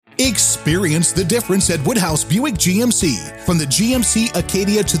Experience the difference at Woodhouse Buick GMC. From the GMC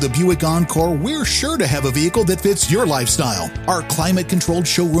Acadia to the Buick Encore, we're sure to have a vehicle that fits your lifestyle. Our climate-controlled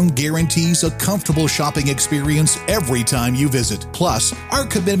showroom guarantees a comfortable shopping experience every time you visit. Plus, our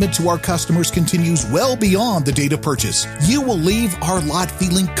commitment to our customers continues well beyond the date of purchase. You will leave our lot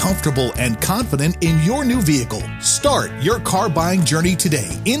feeling comfortable and confident in your new vehicle. Start your car buying journey today,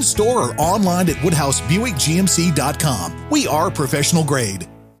 in-store or online at WoodhouseBuickGMC.com. We are professional grade.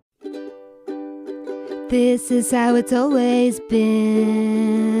 This is how it's always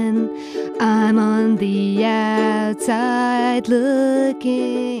been. I'm on the outside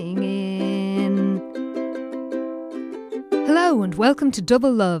looking in. Hello and welcome to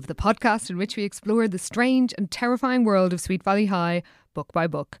Double Love, the podcast in which we explore the strange and terrifying world of Sweet Valley High, book by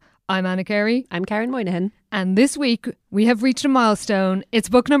book. I'm Anna Carey. I'm Karen Moynihan. And this week we have reached a milestone. It's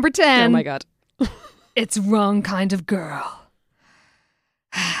book number 10. Oh my God. It's Wrong Kind of Girl.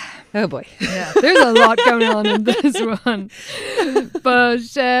 Oh boy. Yeah, there's a lot going on in this one. But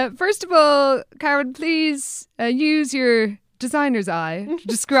first of all, Karen, please use your designer's eye to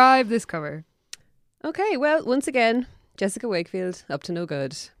describe this cover. Okay, well, once again, Jessica Wakefield up to no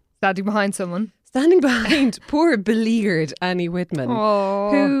good. Standing behind someone. Standing behind poor beleaguered Annie Whitman,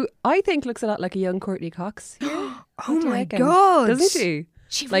 Aww. who I think looks a lot like a young Courtney Cox. Oh What do you my reckon? God. Doesn't she?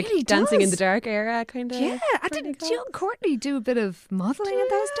 She Like really Dancing does. in the Dark era, kind of. Yeah, did young Courtney do a bit of modelling in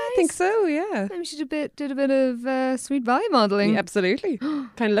those days? I think so, yeah. Maybe she did a bit of Sweet Valley modelling. Yeah, absolutely. Kind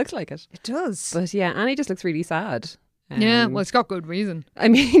of looks like it. It does. But yeah, Annie just looks really sad. Yeah, well, it's got good reason. I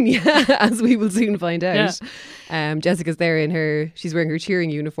mean, yeah, as we will soon find out. Jessica's there she's wearing her cheering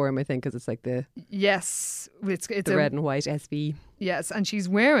uniform, I think, because it's like the Yes, it's the red and white SV. Yes, and she's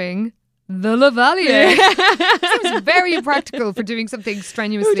wearing the Lavalier. Seems very practical for doing something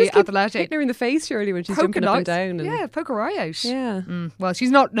strenuously Just keep athletic. hitting her in the face, surely, when she's Poke jumping an up eye- and down. And Yeah, poke her eye out. Yeah. Well,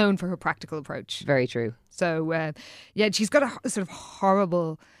 she's not known for her practical approach. Very true. So, she's got a sort of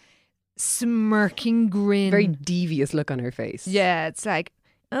horrible, smirking grin. Very devious look on her face. Yeah, it's like,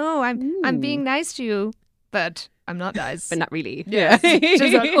 oh, I'm being nice to you, but I'm not nice. But not really. Yeah, it's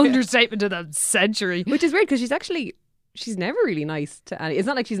just an understatement of the century. Which is weird because she's never really nice to Annie. It's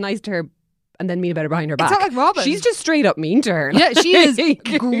not like she's nice to her and then mean about her behind her back. It's not like Robin. She's just straight up mean to her. Yeah, she is Like,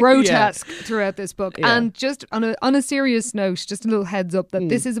 grotesque throughout this book. Yeah. And just on a serious note, just a little heads up that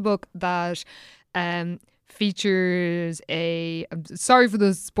this is a book that features I'm sorry for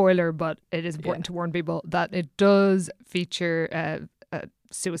the spoiler, but it is important to warn people that it does feature a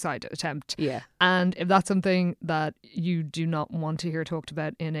suicide attempt. Yeah. And if that's something that you do not want to hear talked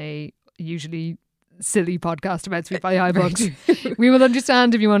about in a usually silly podcast about Sweet Valley High books, we will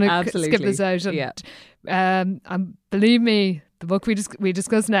understand if you want to Absolutely. skip this out. And believe me, the book we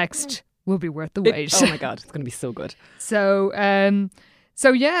discuss next will be worth the wait. Oh my God, it's going to be so good.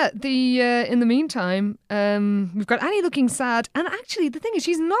 So yeah, in the meantime, we've got Annie looking sad, and actually the thing is,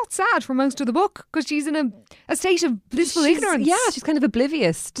 she's not sad for most of the book because she's in a state of blissful ignorance. Yeah, she's kind of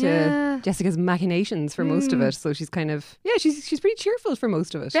oblivious to Yeah. Jessica's machinations for most of it. So she's kind of she's pretty cheerful for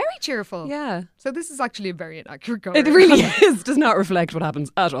most of it. Very cheerful. Yeah. So this is actually a very inaccurate cover. It really is. Does not reflect what happens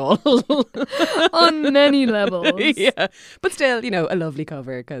at all. On many levels. Yeah. But still, a lovely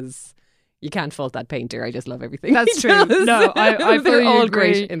cover because you can't fault that painter. I just love everything. That's he true. does. No, I They're fully all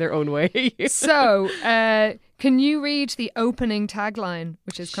agree. great in their own way. So, can you read the opening tagline,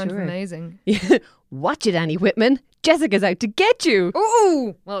 which is kind of Sure. amazing? Watch it, Annie Whitman. Jessica's out to get you.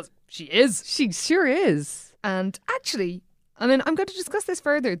 Oh, well, she is. She sure is. And actually, I'm going to discuss this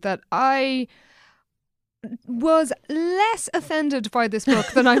further, that I was less offended by this book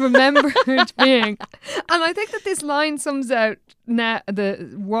than I remembered being. And I think that this line sums out now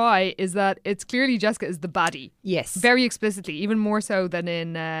the why is that it's clearly Jessica is the baddie. Yes. Very explicitly, even more so than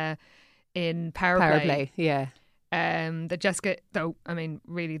in Power Play. Yeah. That Jessica, though,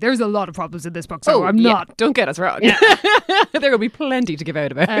 really, there's a lot of problems in this book, so I'm not. Don't get us wrong. Yeah. There will be plenty to give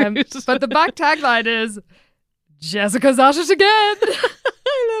out about. But the back tagline is Jessica's at it again.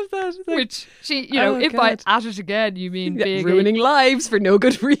 I love that. It's like, Which she, Oh, if by God. at it again you mean being ruining lives for no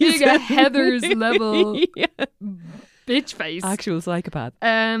good reason. being a Heather's level Yeah. bitch face. Actual psychopath.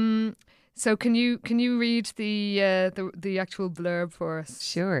 So can you read the actual blurb for us?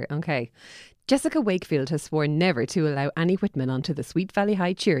 Sure, okay. Jessica Wakefield has sworn never to allow Annie Whitman onto the Sweet Valley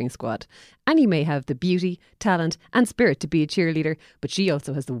High cheering squad. Annie may have the beauty, talent and spirit to be a cheerleader, but she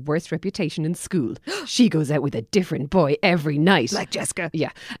also has the worst reputation in school. She goes out with a different boy every night. Like Jessica. Yeah.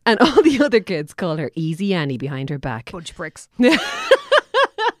 And all the other kids call her Easy Annie behind her back. Bunch of pricks.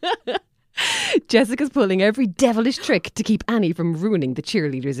 Jessica's pulling every devilish trick to keep Annie from ruining the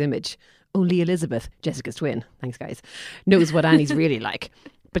cheerleader's image. Only Elizabeth, Jessica's twin, thanks guys, knows what Annie's really like.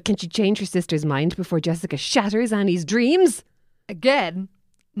 But can she change her sister's mind before Jessica shatters Annie's dreams? Again,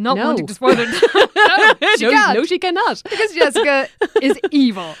 not No. wanting to spoil it. No, she can't. No, she cannot. Because Jessica is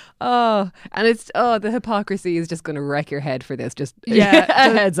evil. Oh, and the hypocrisy is just going to wreck your head for this. Just Yeah,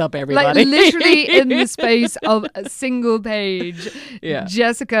 a heads up, everybody. Like literally in the space of a single page, Yeah.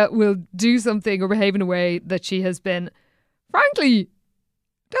 Jessica will do something or behave in a way that she has been, frankly,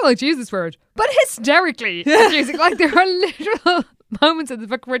 don't like to use this word, but hysterically accusing. Like there are literal moments in the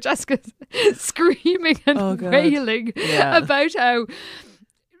book where Jessica's screaming and Oh, God. wailing Yeah. about how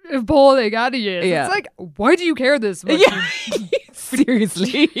appalling Annie is. Yeah. It's like, why do you care this much? Yeah.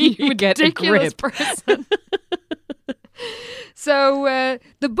 Seriously, You get a ridiculous grip. person. So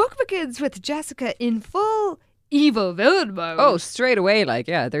the book begins with Jessica in full evil villain mode. Oh, straight away, like,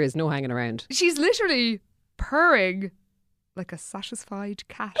 yeah, there is no hanging around. She's literally purring like a satisfied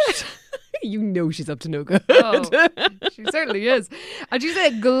cat. You know she's up to no good. Oh, she certainly is. And she's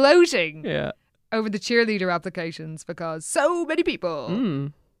gloating Yeah. over the cheerleader applications because so many people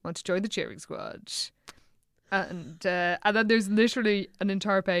Mm. want to join the cheering squad. And then there's literally an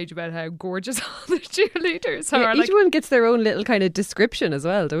entire page about how gorgeous all the cheerleaders are. Yeah, each one gets their own little kind of description as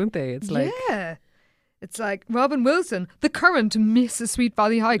well, don't they? It's like, yeah. It's like Robin Wilson, the current Mrs. Sweet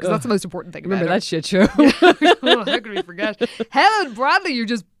Valley High, because that's the most important thing remember about that shit show? Oh, how could we forget? Helen Bradley, you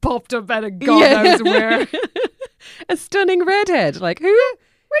just popped up out of God knows where. A stunning redhead. Like, who?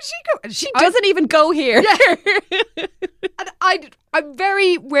 Where'd she go? And She doesn't even go here. And I'm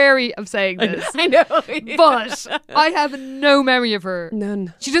very wary of saying this, I know. but I have no memory of her.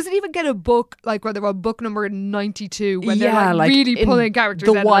 None. She doesn't even get a book like where they're on book number 92 when Yeah, they're like really in pulling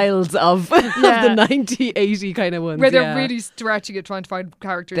characters the out wilds of Yeah. the 90, 80 kind of ones. where they're yeah. really stretching it, trying to find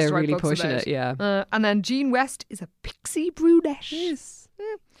characters They're to write really books pushing about. it, yeah. And then Jean West is a pixie brunette. Yes.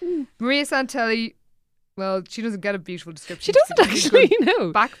 Maria Santelli, well, she doesn't get a beautiful description. She doesn't She does actually, good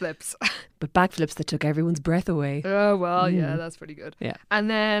no. backflips. But backflips that took everyone's breath away. Oh, well, yeah, that's pretty good. Yeah. And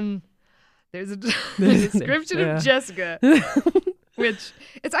then there's a description Yeah. of Jessica, which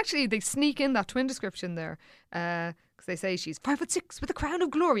it's actually, they sneak in that twin description there. Because they say she's 5'6" with a crown of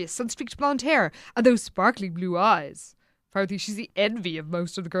glorious sun-streaked blonde hair and those sparkly blue eyes. Apparently, she's the envy of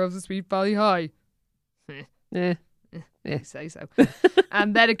most of the girls at Sweet Valley High. Eh. You say so.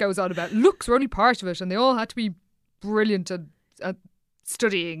 And then it goes on about looks were only part of it, and they all had to be brilliant at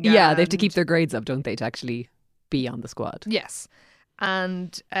studying. Yeah, they have to and- keep their grades up, don't they, to actually be on the squad. Yes.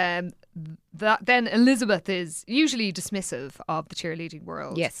 And that then Elizabeth is usually dismissive of the cheerleading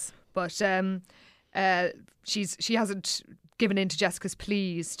world. Yes. But she hasn't given in to Jessica's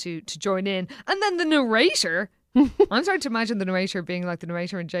pleas to join in. And then the narrator, I'm starting to imagine the narrator being like the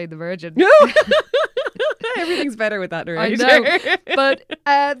narrator in Jane the Virgin. Everything's better with that I narrator. know. But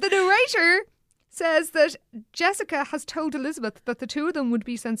the narrator says that Jessica has told Elizabeth that the two of them would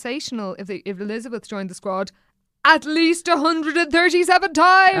be sensational if Elizabeth joined the squad at least 137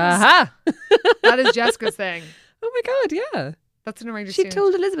 times. Aha. That is Jessica's thing. Oh my God, yeah. That's the narrator. She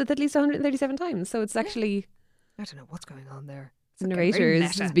told Elizabeth at least 137 times. So it's actually I don't know what's going on there. the It's narrator very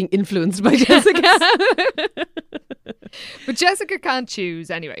is meta. being influenced by Jessica. But Jessica can't choose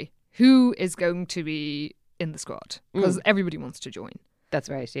anyway who is going to be in the squad because everybody wants to join. That's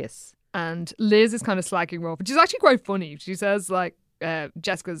right, yes. And Liz is kind of slacking her off, which is actually quite funny. She says like,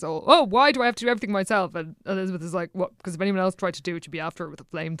 Jessica's all, oh, why do I have to do everything myself? And Elizabeth is like, what? Because if anyone else tried to do it, you'd be after her with a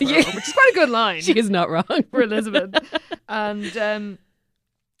flamethrower, Yeah. which is quite a good line She is not wrong. for Elizabeth. And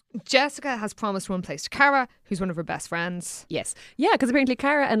Jessica has promised one place to Cara, who's one of her best friends. Yes. Yeah, because apparently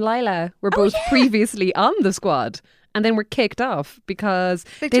Cara and Lila were both previously on the squad and then were kicked off because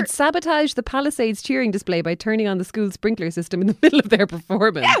they'd sabotaged the Palisades cheering display by turning on the school sprinkler system in the middle of their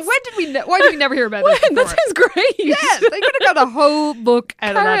performance. Yeah, why did we never hear about this When? That before? sounds great. Yeah, they could have got a whole book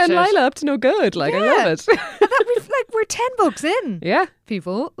out of Cara that and shit. Lila up to no good. Like, I Yeah. love it. And that we're 10 books in. Yeah.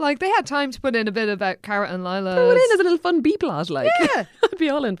 People, like, they had time to put in a bit about Cara and Lila. Throw it in as a little fun B plot, like. Yeah. I'd be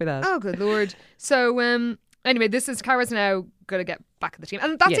all in for that. Oh, good lord. So, anyway, Cara's now going to get back in the team.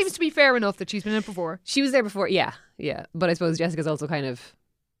 And that Yes. seems to be fair enough that she's been in it before. She was there before, yeah. But I suppose Jessica's also kind of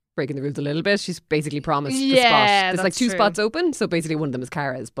breaking the rules a little bit. She's basically promised the spot. Yeah, There's like that's 2 true. spots open, so basically one of them is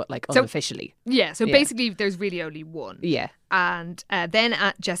Cara's, but like So- unofficially. Yeah, so Yeah. basically there's really only one. Yeah. And then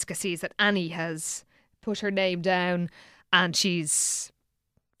Jessica sees that Annie has put her name down and she's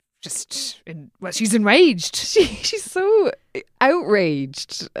just, she's enraged. She's so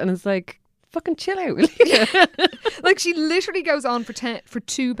outraged, and it's like, fucking chill out, will you? Like, she literally goes on for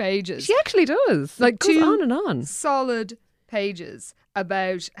 2 pages. She actually does. Like, It goes 2 on and on. solid pages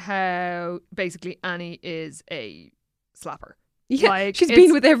about how basically Annie is a slapper. Yeah, Like, she's it's-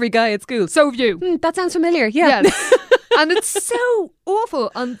 been with every guy at school. So have you. That sounds familiar. Yeah. Yes. And it's so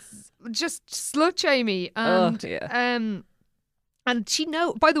awful and just slut shamey. And and she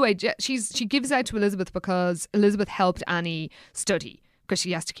by the way, she gives out to Elizabeth because Elizabeth helped Annie study because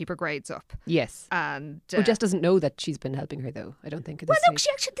she has to keep her grades up. Yes. And Jess doesn't know that she's been helping her, though. I don't think. Well, no, this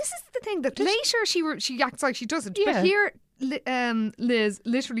is the thing that later she acts like she doesn't. Yeah. But here, Liz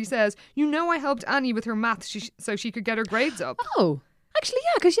literally says, I helped Annie with her maths so she could get her grades up. Oh. Actually,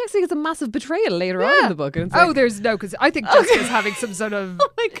 yeah, because she actually gets a massive betrayal later on in the book. And it's like, there's no, because I think Jessica's having some sort of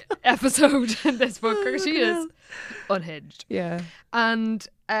episode in this book. She is unhinged. Yeah. And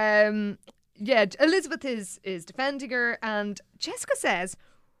Elizabeth is defending her, and Jessica says,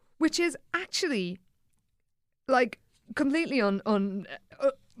 which is actually like completely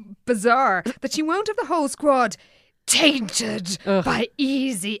bizarre, that she won't have the whole squad tainted by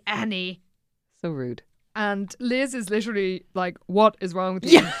Easy Annie. So rude. And Liz is literally like, what is wrong with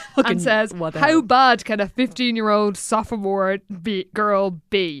you? Yeah. And says, how bad can a 15-year-old sophomore girl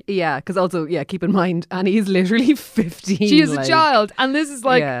be? Yeah, because also, keep in mind, Annie is literally 15. She is a child. And Liz is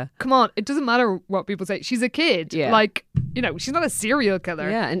like, come on, it doesn't matter what people say. She's a kid. Yeah. Like, she's not a serial killer.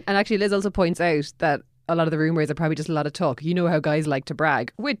 Yeah, and actually Liz also points out that a lot of the rumours are probably just a lot of talk. You know how guys like to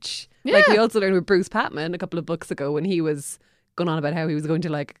brag, which like we also learned with Bruce Patman a couple of books ago when he was going on about how he was going to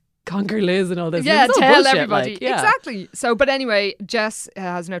like conquer Liz and all this. Yeah, tell bullshit, everybody. Like, exactly. So, but anyway, Jess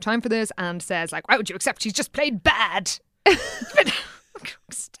has no time for this and says, like, why would you accept she's just played bad?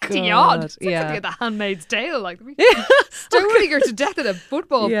 Steady on. It's like The Handmaid's Tale. Like, stoning her to death in a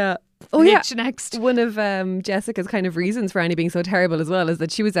football pitch next. One of Jessica's kind of reasons for Annie being so terrible as well is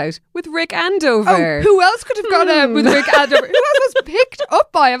that she was out with Rick Andover. Oh, who else could have gone out with Rick Andover? Who else was picked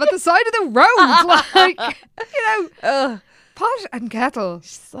up by him at the side of the road? Like, pot and kettle. She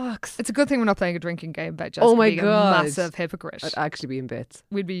sucks. It's a good thing we're not playing a drinking game about Jessica being a massive hypocrite. I'd actually be in bits.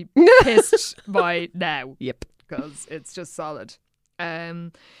 We'd be pissed by now. Yep. Because it's just solid.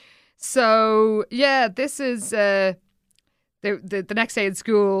 So, this is the next day in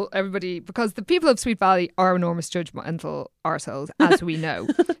school, everybody, because the people of Sweet Valley are enormous judgmental arseholes, as we know.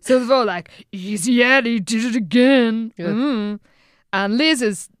 So they're all like, Easy Annie did it again. Yeah. And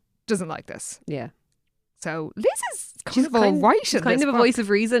Liz doesn't like this. Yeah. So Liz is kind of all right. She's kind of a voice of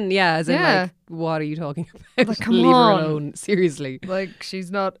reason, as in like, what are you talking about? Like, come Leave on. her alone, seriously. Like,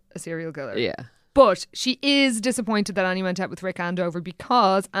 she's not a serial killer. Yeah. But she is disappointed that Annie went out with Rick Andover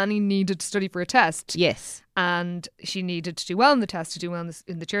because Annie needed to study for a test. Yes. And she needed to do well in the test, to do well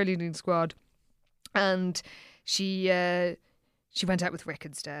in the cheerleading squad. And she went out with Rick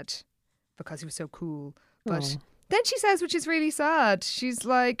instead because he was so cool. But then she says, which is really sad, she's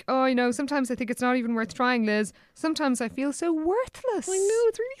like, sometimes I think it's not even worth trying, Liz. Sometimes I feel so worthless. I know,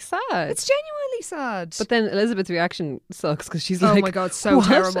 it's really sad. It's genuinely sad. But then Elizabeth's reaction sucks because she's like, oh my God, so what?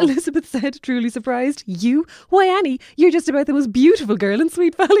 terrible. Elizabeth said, truly surprised. You? Why, Annie, you're just about the most beautiful girl in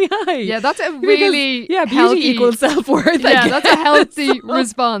Sweet Valley High. Yeah, that's a really beauty healthy, equals self-worth. Yeah, that's a healthy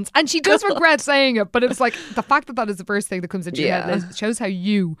response. And she does regret saying it, but it's like the fact that is the first thing that comes into your head, Liz, shows how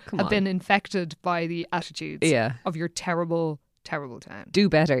you have been infected by the attitudes of your terrible town. Do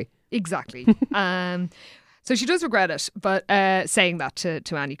better. Exactly. So she does regret it, but saying that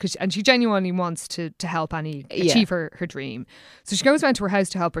to Annie, and she genuinely wants to help Annie achieve her dream. So she goes round to her house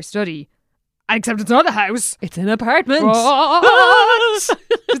to help her study, except it's not a house. It's an apartment. What?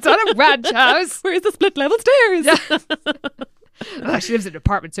 It's not a ranch house. Where's the split level stairs? Yeah. She lives in an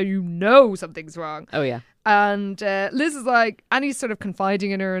apartment, so something's wrong. Oh, yeah. And Liz is like, Annie's sort of confiding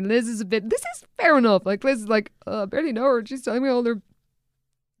in her, and Liz is this is fair enough. Like, Liz is like, I barely know her. She's telling me all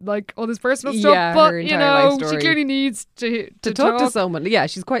this personal stuff. Yeah, but, her entire life story. She clearly needs to talk to someone. Yeah,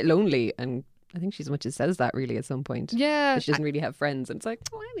 she's quite lonely, and I think she says that really at some point. Yeah. That she doesn't really have friends, and it's like,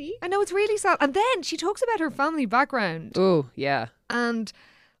 Annie. I know, it's really sad. And then she talks about her family background. Oh, yeah. And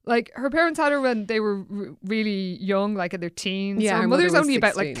like, her parents had her when they were really young, like in their teens. Yeah, her her mother's mother was only 16.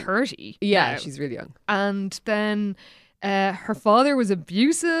 about like 30. Yeah, now. she's really young. And then her father was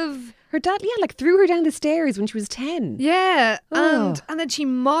abusive. Her dad, like threw her down the stairs when she was 10. Yeah. Oh. And then she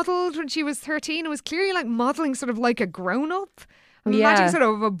modelled when she was 13. It was clearly like modelling sort of like a grown-up. I'm imagining sort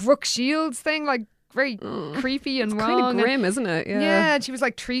of a Brooke Shields thing, like very creepy and wrong. Kind of grim, isn't it? Yeah, and she was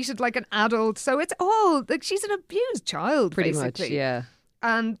like treated like an adult. So it's all like she's an abused child, pretty basically. much, yeah.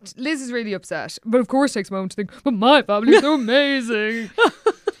 And Liz is really upset, but of course takes a moment to think, but my family is so amazing.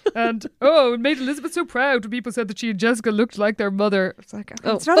 And it made Elizabeth so proud when people said that she and Jessica looked like their mother. It's like,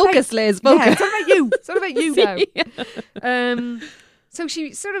 focus, Liz, focus. Yeah, it's not about you. It's not about you now. So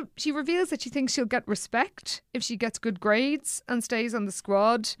she reveals that she thinks she'll get respect if she gets good grades and stays on the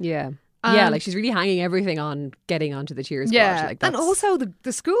squad. Yeah. Yeah, And- like she's really hanging everything on getting onto the cheer squad. Yeah, Like and that's, also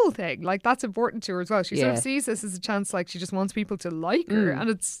the school thing, like that's important to her as well. She sort of Yeah. sees this as a chance, like she just wants people to like her,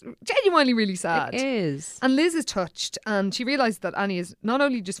 and it's genuinely really sad. it is. And Liz is touched, and she realises that Annie is not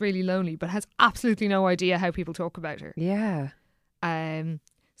only just really lonely, but has absolutely no idea how people talk about her. Yeah. So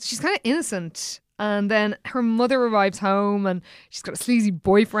she's kind of innocent. And then her mother arrives home, and she's got a sleazy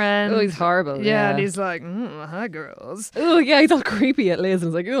boyfriend. Oh, he's horrible. Yeah, Yeah. and he's like, hi, girls. Oh yeah, he's all creepy at Liz, and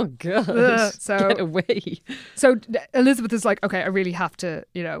I was like, oh god, So- get away. So Elizabeth is like, okay, I really have to,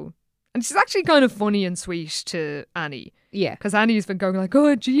 and she's actually kind of funny and sweet to Annie. Yeah. Because Annie's been going like, oh,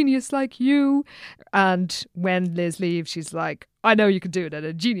 a genius like you. And when Liz leaves, she's like, I know you could do it, and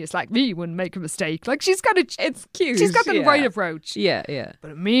a genius like me wouldn't make a mistake. Like, she's got It's cute. she's got the yeah. right approach. Yeah, yeah.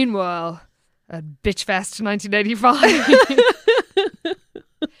 But meanwhile, at Bitch Fest 1985,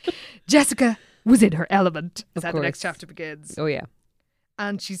 Jessica was in her element. Is Of how the next course. chapter begins. Oh yeah.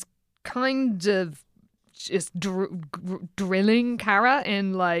 And she's kind of just drilling Cara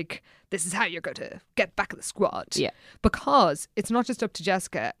in like, this is how you're going to get back in the squad. Yeah. Because it's not just up to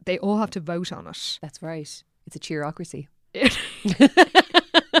Jessica, they all have to vote on it. That's right. It's a cheerocracy. It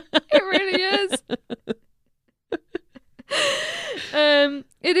really is.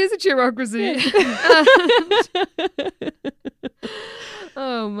 It is a cheerocracy.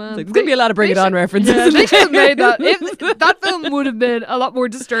 Oh man, There's gonna be a lot of Bring It On references. Yeah, they should have made that. If, that film would have been a lot more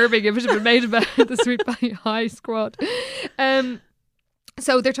disturbing if it had been made about the Sweet Valley High squad.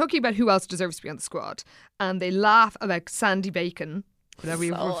 So they're talking about who else deserves to be on the squad, and they laugh about Sandy Bacon. Now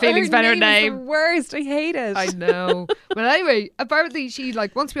we were feelings about her Is name. the worst. I hate it. I know. But anyway, apparently she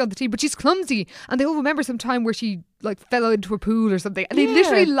like wants to be on the team, but she's clumsy. And they all remember some time where she like fell into a pool or something. And they Yeah.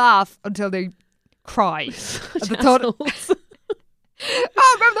 literally laugh until they cry. At the thought, Assholes.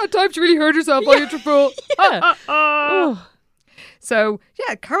 oh, remember that time she really hurt herself while into a pool? Yeah. Oh. So,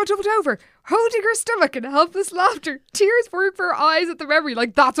 yeah, Carol doubled over, holding her stomach in helpless laughter. Tears pouring from her eyes at the memory.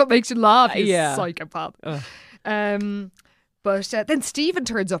 Like, that's what makes you laugh, you Yeah. psychopath. Ugh. But then Stephen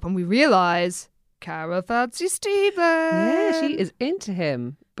turns up and we realise Cara fancies Stephen. Yeah, she is into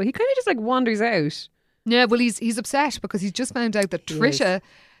him, but he kind of just like wanders out. Yeah, well, he's upset because he's just found out that He is. Trisha,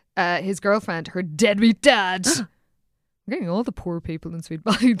 his girlfriend, her deadbeat dad. I'm getting all the poor people in Sweet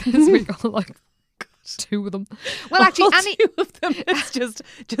Valley this week. All like two of them. Well, actually, All Annie. two of them. It's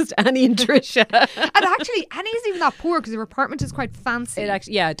just Annie and Trisha. And actually, Annie isn't even that poor because her apartment is quite fancy. It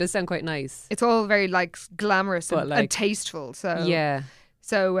actually, yeah, it does sound quite nice. It's all very like glamorous But, and like- tasteful. So Yeah,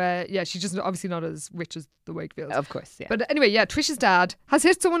 So yeah, she's just obviously not as rich as the Wakefields. of course. Yeah. But anyway, yeah, Trisha's dad has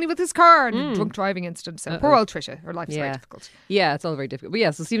hit someone with his car in a drunk driving incident. So poor old Trisha, her life's very Yeah. difficult. Yeah, it's all very difficult. But yeah,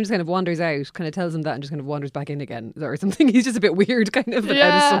 so Stephen just kind of wanders out, kind of tells him that, and just kind of wanders back in again or something. He's just a bit weird, kind of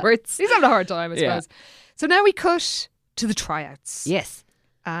out of sorts. He's having a hard time, I Yeah. suppose. So now we cut to the tryouts. Yes,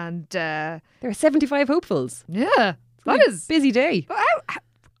 And there are 75 hopefuls. yeah, that Like, is. busy day.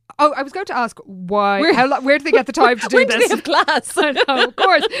 Oh, I was going to ask why. Where- Where do they get the time to do When do this? they have class? I know, of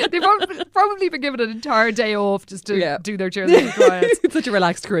course. They've probably been given an entire day off just to Yeah. do their cheerleading tryouts. It's such a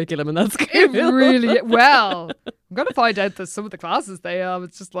relaxed curriculum, and that's It cool. really, well, I'm going to find out that some of the classes they have,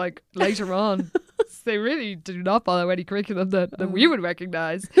 it's just like later on. They really do not follow any curriculum that we would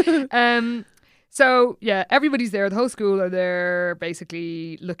recognise. So, yeah, everybody's there. The whole school are there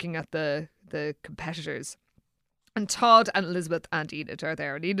basically looking at the competitors. And Todd and Elizabeth and Enid are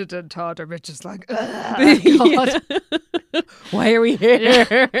there. And Enid and Todd are a bit just like, God. Why are we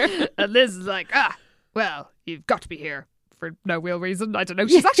here? And Liz is like, well, you've got to be here for no real reason. I don't know.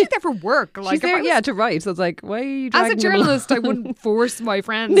 She's actually there for work. Like, She's if I there, was- yeah, to write. So it's like, why are you As a dragging them along? journalist, I wouldn't force my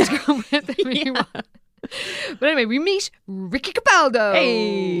friends to come with me. But anyway, we meet Ricky Capaldo.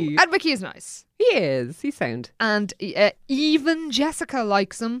 Hey. And Ricky is nice. He is. He's sound. And even Jessica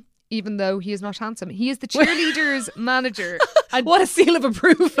likes him, even though he is not handsome. He is the cheerleaders' manager. And What a seal of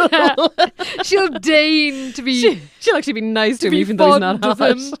approval. she'll deign to be... She'll actually be nice to him, be even though he's not fond of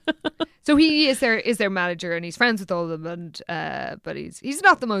hot. him. So he is their manager, and he's friends with all of them. And but he's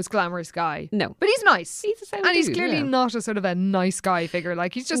not the most glamorous guy. No. But he's nice. He's a sound and he's dude, clearly yeah. not a sort of a nice guy figure.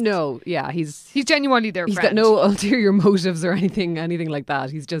 Like he's just No, yeah, he's genuinely their got friend. no ulterior motives or anything like that.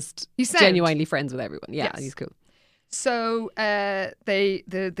 He's just He's sound. genuinely friends with everyone. Yeah, Yes. he's cool. So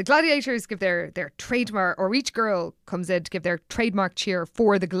the gladiators give their trademark, or each girl comes in to give their trademark cheer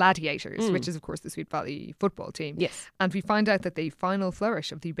for the gladiators, which is of course the Sweet Valley football team. Yes. And we find out that the final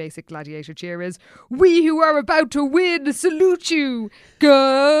flourish of the basic gladiator cheer is, "We who are about to win salute you.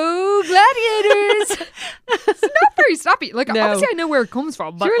 Go gladiators!" It's not very snappy. Like No. obviously I know where it comes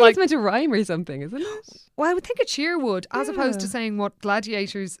from, but Surely like, it's meant to rhyme or something, isn't it? well, I would think a cheer would, as opposed to saying what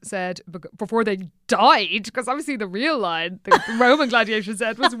gladiators said before they died, because obviously the real line the Roman gladiator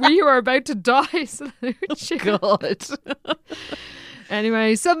said was, "We who are about to die." So God.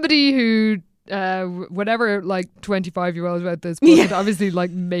 Anyway, somebody who whatever, like 25-year-old about this book had obviously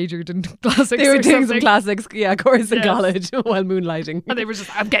like majored in classics. They were or doing some something. classics, course in Yes. college while moonlighting. And they were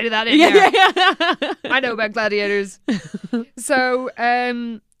just, I'm getting that in there. I know about gladiators. So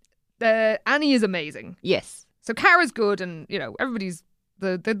Annie is amazing. Yes. So Cara's good, and everybody's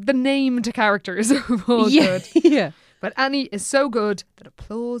the named characters are all good. Yeah. But Annie is so good that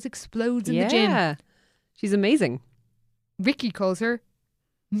applause explodes in the gym. Yeah. She's amazing. Vicky calls her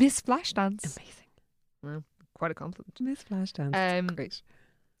Miss Flashdance. Amazing. Well, quite a compliment. Miss Flashdance. Great.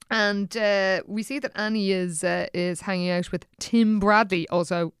 And we see that Annie is hanging out with Tim Bradley.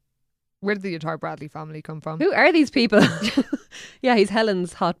 Also, where did the entire Bradley family come from? Who are these people? Yeah, he's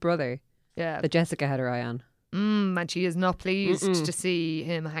Helen's hot brother Yeah. that Jessica had her eye on. And she is not pleased to see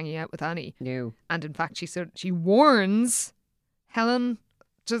him hanging out with Annie. No. And in fact, she warns Helen,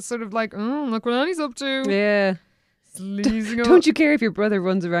 just sort of like, "Oh, look what Annie's up to." Yeah. Sleazing up. Don't you care if your brother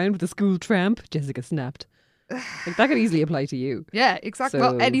runs around with a school tramp? Jessica snapped. Like, that could easily apply to you. Yeah, exactly.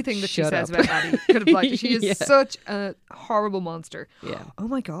 So, Well, anything that she shut says up. about Annie could apply to. She is Yeah. such a horrible monster. Yeah. Oh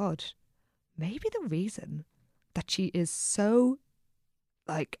my God. Maybe the reason that she is so,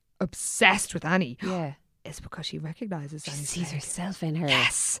 like, obsessed with Annie Yeah. is because she recognises She Annie's sees face. herself in her.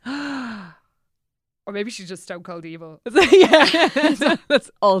 Yes. Or maybe she's just stone cold evil. Yeah.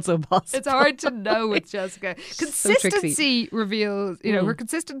 That's also possible. It's hard to know with Jessica. So Consistency reveals, her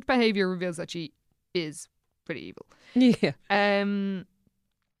consistent behaviour reveals that she is pretty evil. Yeah.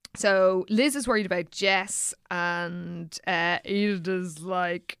 So Liz is worried about Jess, and Enid is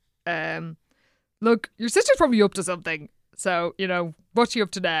like, look, your sister's probably up to something. So, what's she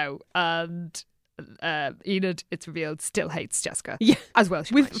up to now? And Enid, it's revealed, still hates Jessica. Yeah. As well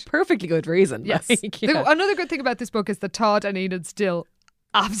she With might. perfectly good reason. Yes. Like, yeah. Another good thing about this book is that Todd and Enid still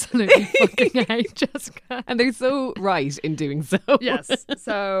absolutely fucking hate Jessica. And they're so right in doing so. Yes.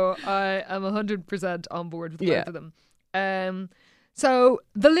 So I am 100% on board with Yeah. both of them. So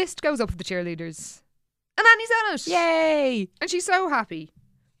the list goes up with the cheerleaders, and Annie's on it. Yay. And she's so happy.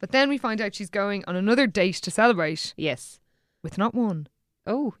 But then we find out she's going on another date to celebrate Yes. with not one,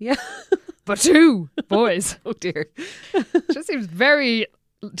 Oh, yeah. but two boys. Oh, dear. Just seems very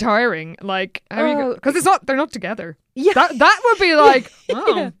tiring. Like, Oh. because they're not together. Yeah. That would be like,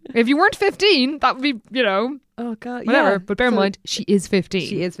 oh, Yeah. if you weren't 15, that would be, Oh, God. whatever. Yeah. But bear in So mind, she is 15.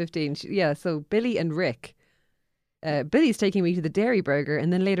 She is 15. Yeah, so Billy and Rick. Billy's taking me to the Dairy Burger,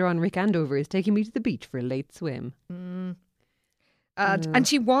 and then later on Rick Andover is taking me to the beach for a late swim. And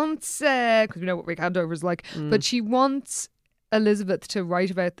she wants, because we know what Rick Andover's like, but she wants Elizabeth to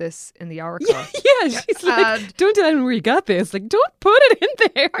write about this in the Oracle. Yeah, she's like, And- don't tell anyone where you got this. Like, don't put it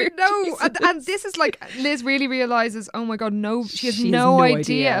in there. I know. And this is like, Liz really realises, oh my God, no, she has no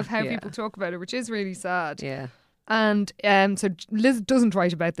idea of how people talk about her, which is really sad. Yeah. And so Liz doesn't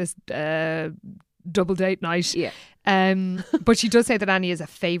write about this double date night. Yeah. But she does say that Annie is a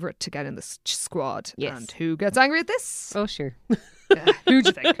favourite to get in the squad. Yes. And who gets angry at this? Oh, sure. Who do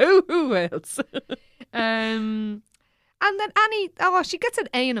you think? Who else? And then Annie, she gets an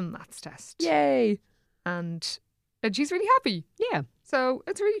A in a maths test. Yay. And she's really happy. Yeah. So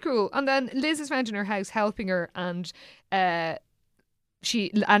it's really cool. And then Liz is found in her house helping her, and Annie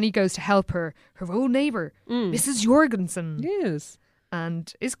goes to help her old neighbour, Mrs. Jorgensen. Yes.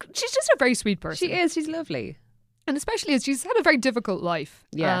 And she's just a very sweet person. She is. She's lovely. And especially as she's had a very difficult life.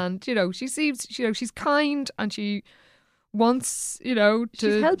 Yeah. And, she seems, she's kind, and she wants, to...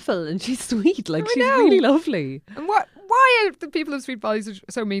 She's helpful and she's sweet. Like, I she's know. really lovely. And why are the people of Sweet Valley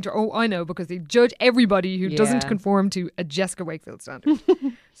so mean to her? Oh, I know, because they judge everybody who doesn't Yeah. conform to a Jessica Wakefield standard.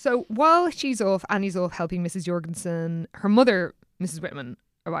 So while Annie's off helping Mrs. Jorgensen, her mother, Mrs. Whitman,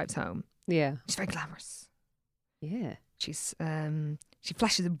 arrives home. Yeah. She's very glamorous. Yeah. She's she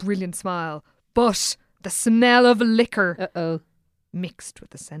flashes a brilliant smile, but the smell of liquor Uh-oh. mixed with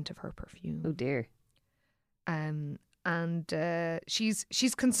the scent of her perfume. Oh, dear. And she's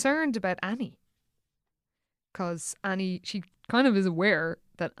concerned about Annie, because she kind of is aware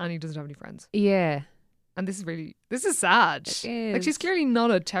that Annie doesn't have any friends, Yeah. and this is sad. It Like, she's is. clearly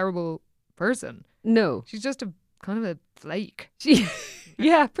not a terrible person. No. She's just a kind of a flake.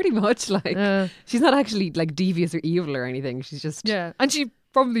 Yeah, pretty much. Like, Uh, she's not actually like devious or evil or anything. She's just yeah, and she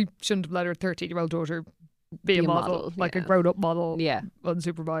probably shouldn't have let her 13-year-old daughter be a model, like a yeah. grown-up model, Yeah.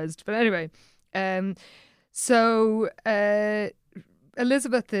 unsupervised. But anyway, so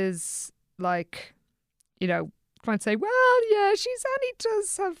Elizabeth is like, trying to say, well, yeah, Annie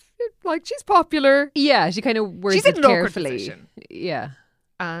does have, like, she's popular. Yeah, she kind of words She's in it an awkward carefully. position. Yeah.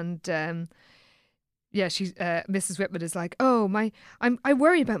 And she's Mrs. Whitman is like, oh, I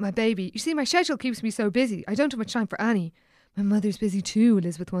worry about my baby. You see, my schedule keeps me so busy. I don't have much time for Annie. My mother's busy too,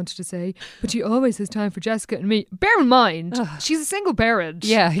 Elizabeth wanted to say, but she always has time for Jessica and me. Bear in mind, she's a single parent.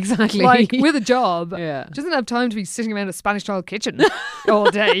 Yeah, exactly. Like, with a job. Yeah. She doesn't have time to be sitting around a Spanish-style kitchen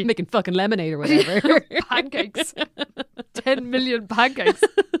all day. Making fucking lemonade or whatever. Pancakes. 10 million pancakes.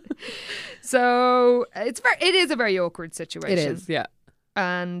 So, it is a very awkward situation. It is, yeah.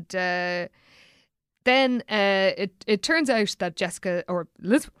 And then it turns out that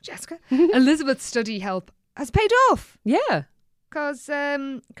Elizabeth's study help has paid off. Yeah. Because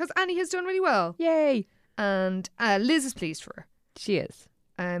Annie has done really well. Yay. And Liz is pleased for her. She is.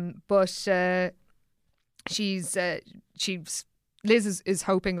 But Liz is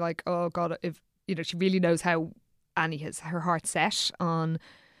hoping, like, oh God, if she really knows how Annie has her heart set on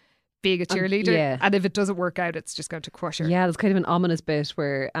being a cheerleader, yeah. and if it doesn't work out, it's just going to crush her. Yeah, there's kind of an ominous bit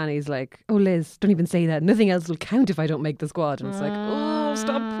where Annie's like, oh, Liz, don't even say that. Nothing else will count if I don't make the squad. And it's like, oh,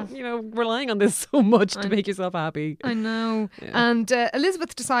 stop, relying on this so much to make yourself happy. I know. Yeah. And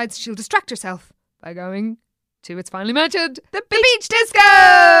Elizabeth decides she'll distract herself by going to, it's finally mentioned, the beach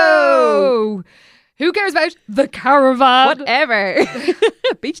disco! Who cares about the caravan? Whatever.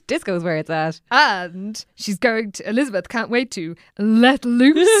 Beach disco is where it's at. And Elizabeth can't wait to let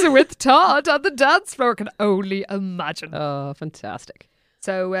loose with Todd on the dance floor. Can only imagine. Oh, fantastic.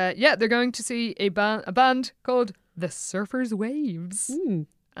 So, they're going to see a band called The Surfers Waves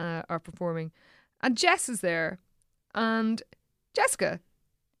are performing. And Jess is there. And Jessica,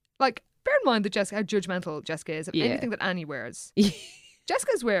 like, bear in mind how judgmental Jessica is of anything that Annie wears.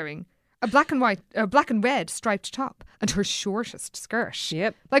 Jessica's wearing a black and red striped top and her shortest skirt.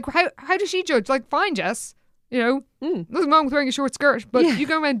 Yep. Like, how does she judge? Like, fine, Jess. Nothing wrong with wearing a short skirt, but you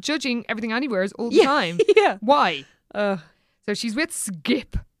go around judging everything Annie wears all the time. Yeah. Why? So she's with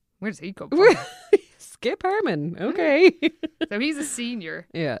Skip. Where does he come from? Skip Herman. Okay. So he's a senior.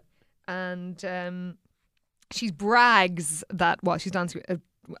 Yeah. And she brags that while she dances with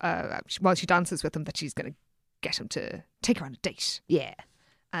him, that she's going to get him to take her on a date. Yeah.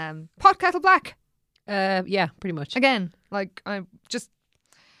 Pot kettle black. Yeah, pretty much. Again, like, I'm just...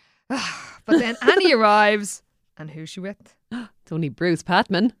 but then Annie arrives, and who's she with? It's only Bruce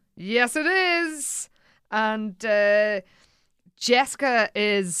Patman. Yes, it is. And Jessica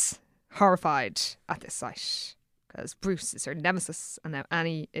is horrified at this sight, because Bruce is her nemesis, and now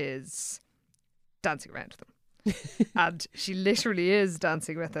Annie is dancing around with him. And she literally is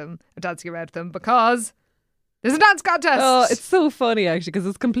dancing around with them, because... there's a dance contest! Oh, it's so funny, actually, because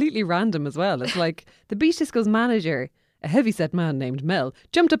it's completely random as well. It's like the Beach Disco's manager, a heavyset man named Mel,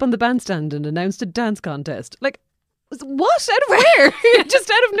 jumped up on the bandstand and announced a dance contest. Like, what? Out of where?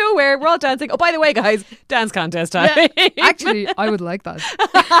 Just out of nowhere. We're all dancing. Oh, by the way, guys, dance contest time. Yeah, actually, I would like that.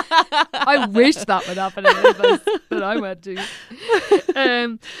 I wish that would happen in Edinburgh that I went to.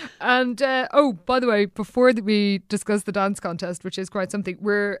 By the way, before we discuss the dance contest, which is quite something,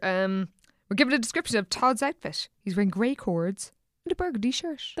 we're given a description of Todd's outfit. He's wearing grey cords and a burgundy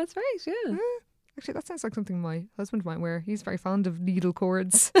shirt. That's right, yeah. Actually, that sounds like something my husband might wear. He's very fond of needle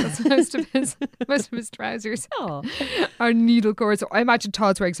cords. That's most of his trousers are needle cords. So I imagine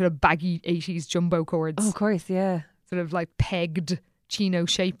Todd's wearing sort of baggy 80s jumbo cords. Oh, of course, yeah. Sort of like pegged chino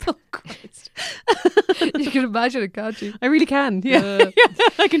shape. Oh, Christ. You can imagine it, can't you? I really can, yeah.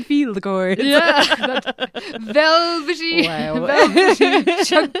 I can feel the cords. Yeah, that velvety,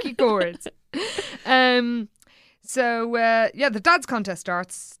 chunky cords. The dance contest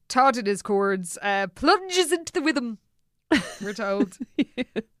starts. Todd in his cords plunges into the rhythm, we're told.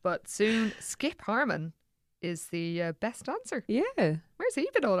 But soon Skip Harmon is the best dancer. Yeah. Where's he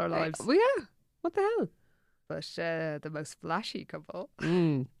been all our lives? Well, yeah. What the hell? But the most flashy couple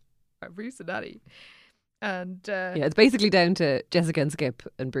are Bruce and Annie. And it's basically down to Jessica and Skip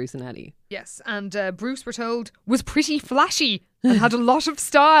and Bruce and Annie. Yes, and Bruce, we're told, was pretty flashy and had a lot of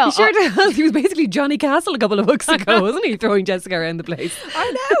style. He sure does. He was basically Johnny Castle a couple of weeks ago, wasn't he? Throwing Jessica around the place.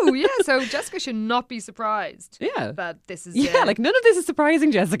 I know, yeah. So Jessica should not be surprised. Yeah. That this is... like none of this is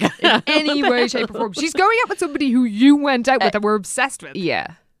surprising Jessica. In any way, shape or form. She's going out with somebody who you went out with and were obsessed with.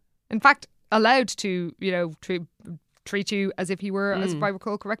 Yeah. In fact, allowed to, treat you as if he were, as if I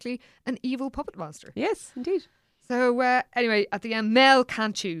recall correctly, an evil puppet master. Yes, indeed. So anyway, at the end, Mel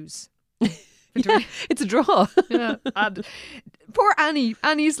can't choose. It's a draw. Yeah. And poor Annie.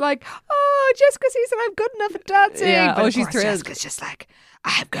 Annie's like, oh, Jessica sees that I'm good enough at dancing. Yeah. But She's thrilled. Jessica's just like,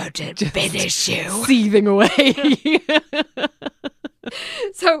 I'm going to finish you. Seething away.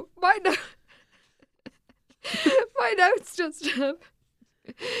 So my notes just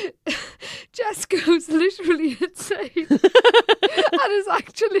Jess goes literally insane and is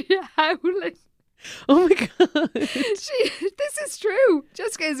actually howling. Oh my God. This is true.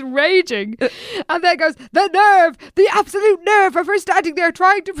 Jessica is raging. And then goes, the absolute nerve of her standing there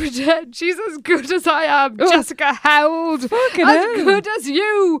trying to pretend she's as good as I am. Jessica howled. Fucking as hell. good as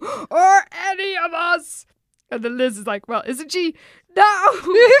you or any of us. And then Liz is like, well, isn't she? No.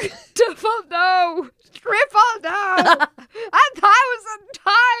 Double no. Triple no. 1,000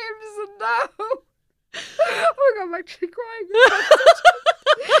 times no. Oh my God, I'm actually crying.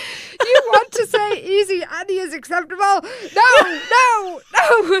 You want to say easy Annie is acceptable? No.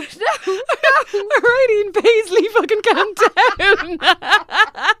 Alrighty, Paisley, fucking calm down.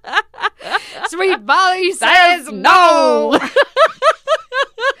 Sweet Molly says no.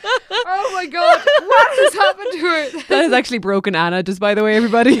 Oh my God, what has happened to her? That has actually broken Anna, just by the way,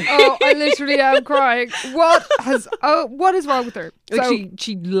 everybody. Oh, I literally am crying. What is wrong with her? Like So-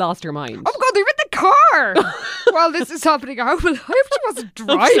 she lost her mind. Oh my God, they're in the car while this is happening. I hope she wasn't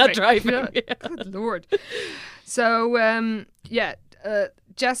driving. She's not driving. Yeah. Good Lord. So,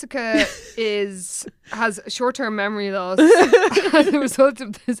 Jessica has short-term memory loss as a result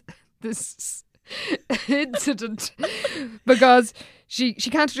of this incident because she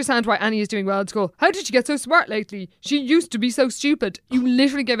can't understand why Annie is doing well at school. How did she get so smart lately? She used to be so stupid. You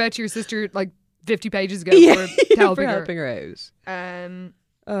literally gave out to your sister like 50 pages ago for helping her out.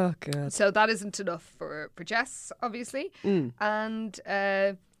 Oh God. So that isn't enough for Jess, obviously. And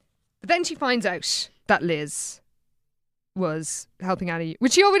but then she finds out that Liz was helping Annie,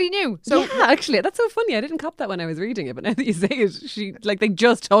 which she already knew. So yeah, actually, that's so funny. I didn't cop that when I was reading it, but now that you say it, they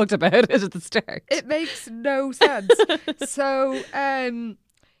just talked about it at the start. it makes no sense. So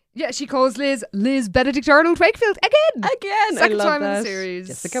she calls Liz Benedict Arnold Wakefield again. I Second love time in the that. series.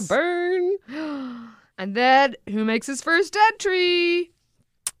 Jessica Byrne. And then who makes his first entry?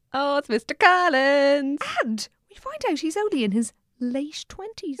 Oh, it's Mr. Collins. And we find out he's only in his late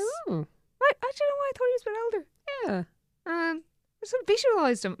 20s. Oh, I don't know why I thought he was a bit older. yeah. I sort of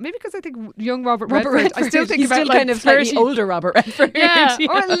visualised him. Maybe because I think young Robert Robert Redford. Redford. I still think He's about still like kind of 30. slightly older Robert Redford. Yeah,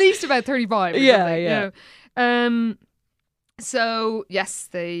 or at least about 35. Or Yeah, something, yeah. You know? So yes,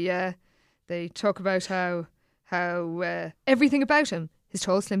 they talk about how everything about him, his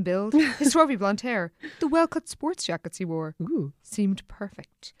tall, slim build, his strawberry blonde hair, the well-cut sports jackets he wore, Ooh. seemed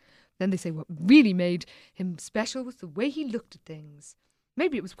perfect. Then they say what really made him special was the way he looked at things.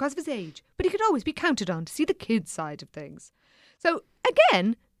 Maybe it was because of his age, but he could always be counted on to see the kid's side of things. So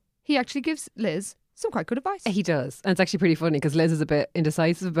again, he actually gives Liz some quite good advice. He does. And it's actually pretty funny because Liz is a bit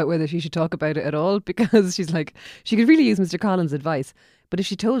indecisive about whether she should talk about it at all because she's like, she could really use Mr. Collins' advice. But if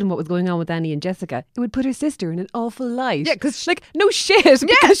she told him what was going on with Annie and Jessica, it would put her sister in an awful light. Yeah, because like, no shit,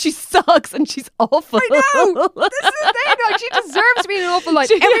 because she sucks and she's awful. I know. This is the thing. Like, she deserves to be in an awful light.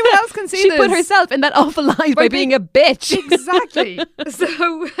 Everyone else can see she this. put herself in that awful light by being a bitch. Exactly.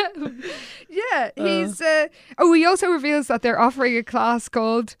 So, he's... he also reveals that they're offering a class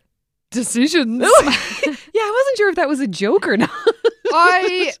called Decisions. Yeah, I wasn't sure if that was a joke or not.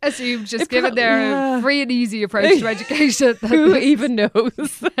 I assume just given their free and easy approach to education. Who even knows?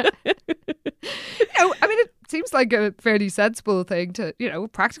 It seems like a fairly sensible thing to,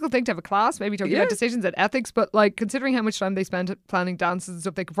 practical thing to have a class, maybe talking about decisions and ethics, but like considering how much time they spend planning dances and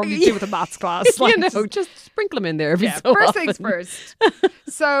stuff, they could probably do with a maths class. Like, just sprinkle them in there every so first often. things first.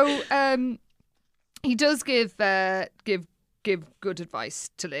 So he does give good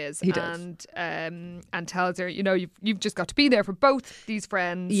advice to Liz. He does. And tells her, you've just got to be there for both these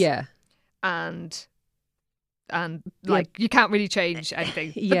friends. Yeah. And you can't really change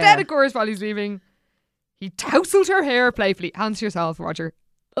anything. Yeah. But then, of course, while he's leaving, he tousled her hair playfully. Hands to yourself, Roger.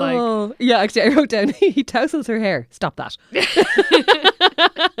 Yeah, actually I wrote down he tousles her hair. Stop that.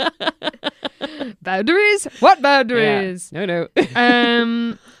 Boundaries? What boundaries? Yeah.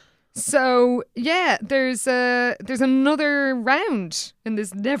 No. So yeah, there's another round in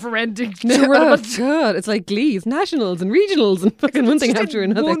this never-ending Oh tournament. God, it's like Glees, nationals and regionals and fucking one thing Just after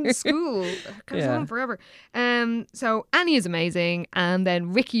in another. One school goes on forever. So Annie is amazing, and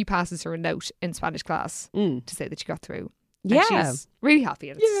then Ricky passes her a note in Spanish class to say that she got through. And Yeah. she's really happy,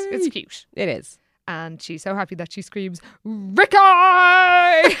 and it's cute. It is. And she's so happy that she screams, Ricky!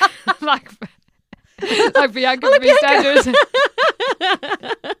 like Bianca from EastEnders.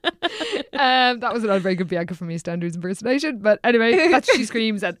 That was not a very good Bianca from EastEnders impersonation, but anyway, that's what she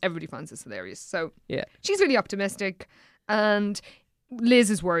screams, and everybody finds this hilarious. So Yeah. she's really optimistic, and Liz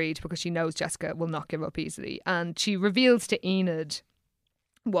is worried because she knows Jessica will not give up easily, and she reveals to Enid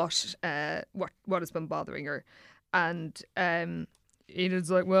what has been bothering her, and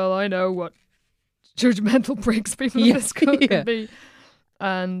Enid's like, well, I know what judgmental pricks people in this school can be,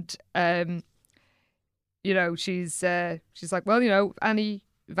 and she's like, well, Annie,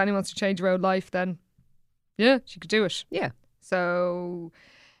 if Annie wants to change her own life, then Yeah, she could do it. Yeah. So,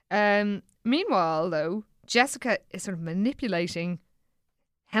 meanwhile, though, Jessica is sort of manipulating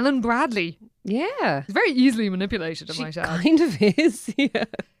Helen Bradley. Yeah. Very easily manipulated, I She might add. kind of is.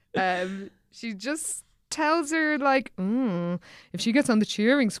 Yeah. She just tells her, like, if she gets on the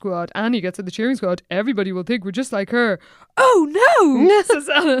cheering squad, Annie gets on the cheering squad, everybody will think we're just like her. Oh, no! says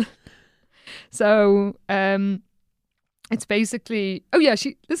Ellen. So, it's basically... Oh, yeah,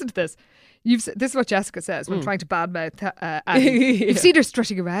 listen to this. This is what Jessica says when trying to badmouth Annie. You've seen her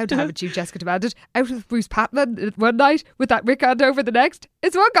strutting around, haven't you, Jessica demanded? Out with Bruce Patman one night, with that Rick over the next.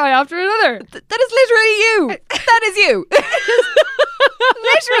 It's one guy after another. That is literally you. That is you.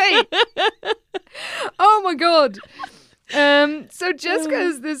 Literally. Oh my God. So Jessica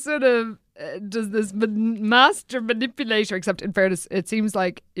is this sort of does this master manipulator, except in fairness, it seems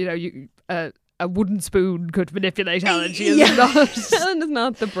like, a wooden spoon could manipulate Helen. She is not. Helen is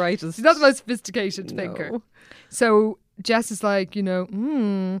not the brightest. She's not the most sophisticated thinker. So Jess is like,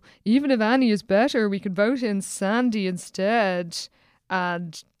 even if Annie is better, we could vote in Sandy instead.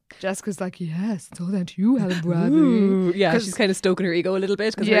 And Jessica's like, yes, it's all down to you, Helen Bradley. Ooh, yeah, she's kind of stoking her ego a little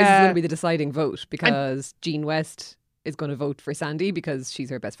bit because this is going to be the deciding vote because Jean West is going to vote for Sandy because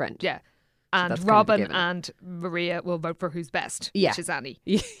she's her best friend. Yeah. So and Robin and Maria will vote for who's best, which is Annie.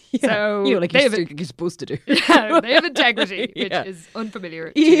 Yeah. So like you're supposed to do. Yeah, they have integrity, which is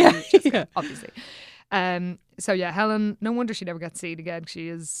unfamiliar to Jessica, obviously. So yeah, Helen, no wonder she never gets seen again. She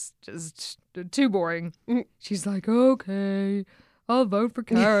is just too boring. She's like, okay, I'll vote for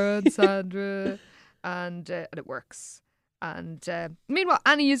Cara and Sandra. And it works. And meanwhile,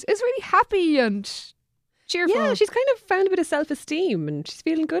 Annie is really happy and cheerful. Yeah, she's kind of found a bit of self-esteem and she's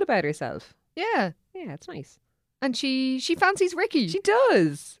feeling good about herself. Yeah. Yeah, it's nice. And she fancies Ricky. She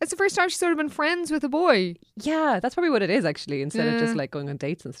does. It's the first time she's sort of been friends with a boy. Yeah, that's probably what it is actually, instead of just like going on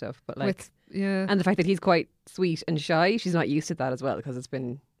dates and stuff. But like, and the fact that he's quite sweet and shy, she's not used to that as well because it's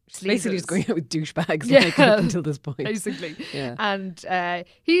been basically just going out with douchebags like, up until this point. Basically. Yeah. And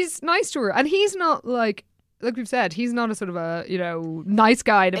he's nice to her. And he's not like we've said, he's not a sort of a, nice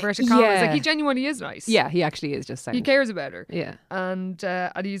guy in inverted commas. Like, he genuinely is nice. Yeah, he actually is just sound. He cares about her. Yeah. And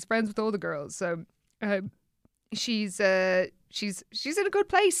he's friends with all the girls. So she's in a good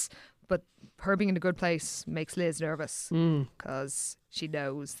place. But her being in a good place makes Liz nervous because she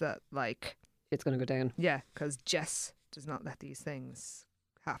knows that, like, it's going to go down. Yeah, because Jess does not let these things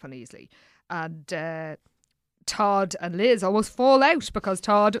happen easily. And Todd and Liz almost fall out because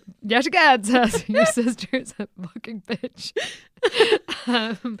Todd, yet again, says your sister's a fucking bitch.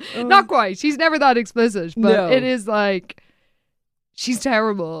 Not quite. She's never that explicit, but it is like, she's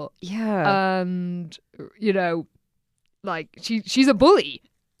terrible. Yeah. And, like, she's a bully.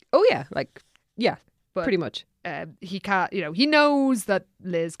 Oh, yeah. Like, yeah, but, pretty much. He can't, he knows that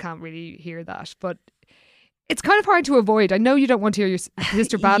Liz can't really hear that, but it's kind of hard to avoid. I know you don't want to hear your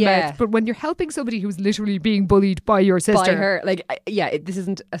sister badmouth, but when you're helping somebody who's literally being bullied by your sister. By her. Like, this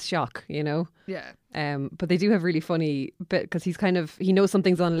isn't a shock, Yeah. But they do have really funny bit because he knows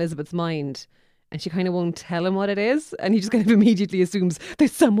something's on Elizabeth's mind and she kind of won't tell him what it is. And he just kind of immediately assumes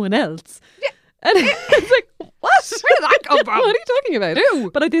there's someone else. Yeah. And it's like, what? Where did that come from? What are you talking about?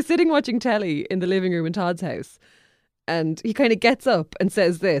 Who? But they're sitting watching telly in the living room in Todd's house. And he kind of gets up and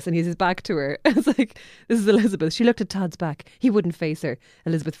says this, and he has his back to her. It's like, this is Elizabeth. She looked at Todd's back. He wouldn't face her.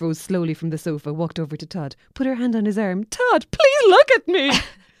 Elizabeth rose slowly from the sofa, walked over to Todd, put her hand on his arm. Todd, please look at me.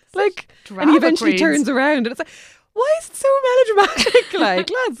 And he eventually turns around, and it's like, why is it so melodramatic? Like,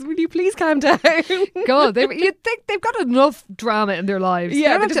 lads, will you please calm down? God, you'd think they've got enough drama in their lives.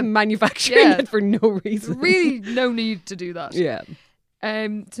 Yeah, they're just manufacturing it for no reason. Really, no need to do that. Yeah.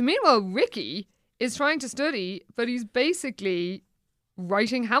 So meanwhile, Ricky is trying to study, but he's basically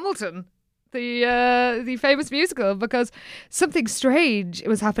writing Hamilton, the famous musical, because something strange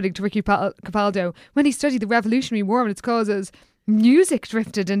was happening to Ricky Capaldo when he studied the Revolutionary War and its causes. Music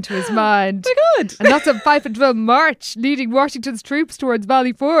drifted into his mind. Oh my God. And lots of pipe and drum march leading Washington's troops towards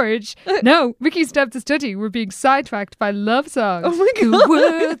Valley Forge. No, Ricky's steps to study were being sidetracked by love songs. Oh my God. The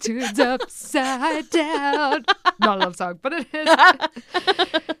world turns upside down. Not a love song, but it is.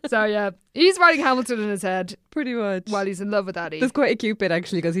 So yeah, he's writing Hamilton in his head. Pretty much. While he's in love with Addie. There's quite a cute bit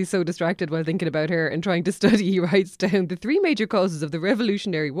actually because he's so distracted while thinking about her and trying to study. He writes down the 3 major causes of the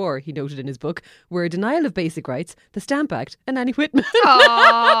Revolutionary War, he noted in his book, were denial of basic rights, the Stamp Act, and Annie Whitman.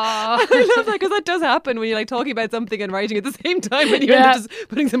 I love that because that does happen when you're like talking about something and writing at the same time and you end up just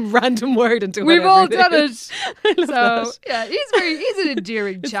putting some random word into it. We've all done it. I love that. Yeah, he's an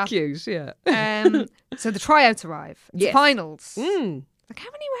endearing chap. It's cute, yeah. So the tryouts arrive. It's finals. Like, how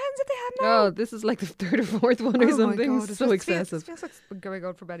many rounds have they had now? Oh, this is like the third or fourth one or something. My God, So excessive. It feels like it's been going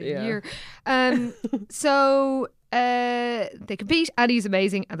on for about a Yeah. year. So they compete. Annie's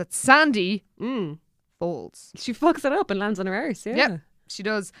amazing, and that Sandy falls. She fucks it up and lands on her arse. Yeah. Yep, she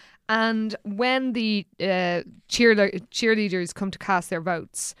does. And when the cheerleaders come to cast their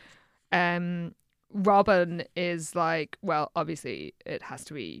votes, Robin is like, well, obviously it has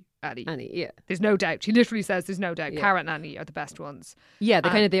to be Annie. Annie, yeah. There's no doubt. She literally says there's no doubt. Yeah. Cara and Annie are the best ones. Yeah,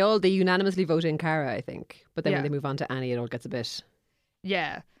 they unanimously vote in Cara, I think. But then when Yeah. they move on to Annie, it all gets a bit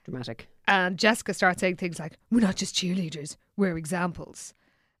Yeah. dramatic. And Jessica starts saying things like, we're not just cheerleaders, we're examples.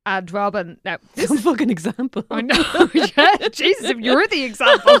 And Robin, now, Some fucking example. I know, yeah, Jesus, if you're the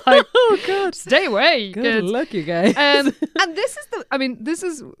example, like, Oh God. stay away. Good kids. luck, you guys. And this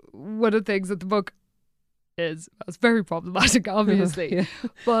is one of the things that the book is. It's very problematic, obviously. Yeah.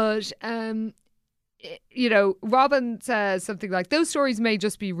 But, you know, Robin says something like, those stories may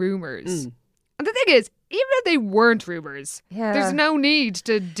just be rumours. And the thing is, even if they weren't rumours, Yeah. there's no need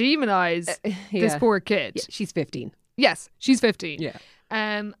to demonise this Yeah. poor kid. Yeah, she's 15. Yes, she's 15. Yeah.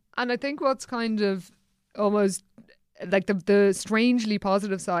 And I think what's kind of almost like the strangely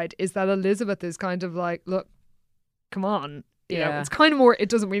positive side is that Elizabeth is kind of like, look, come on. You know, Yeah. it's kind of more, it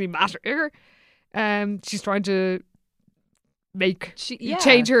doesn't really matter. She's trying to make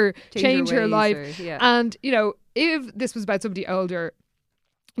change her ways life. or- yeah. And, you know, if this was about somebody older,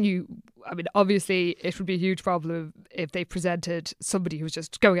 obviously it would be a huge problem if they presented somebody who's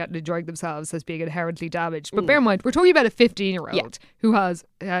just going out and enjoying themselves as being inherently damaged. But bear in mind, we're talking about a 15-year-old who has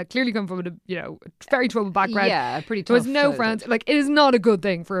clearly come from a very troubled background. Yeah, pretty Who tough. has no childhood. friends. Like, it is not a good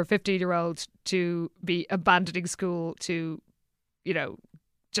thing for a 15-year-old to be abandoning school to, you know,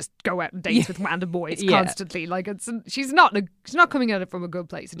 just go out and date with random boys Yeah. constantly. Like, she's not coming at it from a good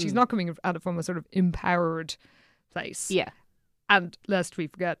place, and she's not coming at it from a sort of empowered place. Yeah. And lest we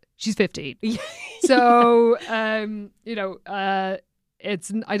forget, she's 15. So, I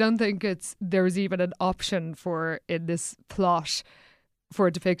don't think there's even an option in this plot for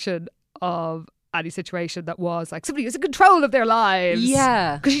a depiction of any situation that was like somebody who's in control of their lives.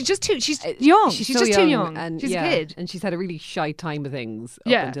 Yeah. Because she's young. She's She's so just too young. And She's a kid. And she's had a really shy time of things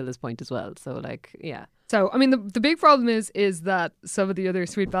Yeah. up until this point as well. So, like, yeah. So, I mean, the big problem is that some of the other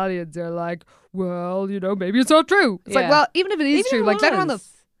Sweet Valiants are like, well, you know, maybe it's not true. It's like, Yeah. well, even if it is Maybe true, it like, let her on the was.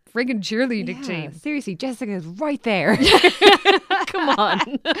 friggin' cheerleading Yeah, team. seriously, Jessica is right there. Come on.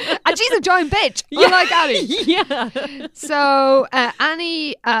 And she's a giant bitch. Unlike Annie. Yeah. So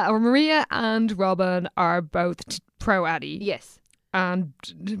Annie or Maria and Robin are both pro Annie. Yes. And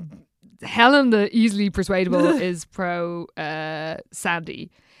Helen, the easily persuadable, is pro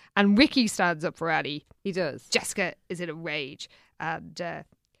Sandy. And Ricky stands up for Annie. He does. Jessica is in a rage. And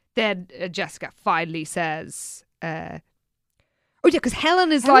then Jessica finally says... oh, yeah, because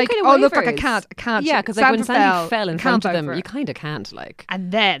Helen is Helen like, kind of oh, look, like, I wavers. can't. Yeah, because like when Sandy fell in can't front of vote them, for her. you kind of can't, like.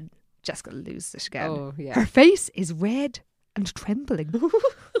 And then Jessica loses it again. Oh, yeah. Her face is red and trembling.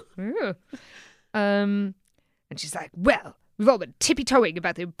 Yeah. And she's like, well, we've all been tippy-toeing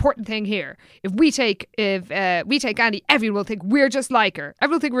about the important thing here. If we take Annie, everyone will think we're just like her.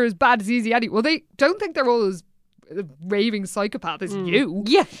 Everyone will think we're as bad as Easy Annie. Well, they don't think they're all as raving psychopath as you.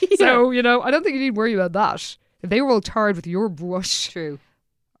 Yeah. So, you know, I don't think you need to worry about that. If they were all tarred with your brush, True.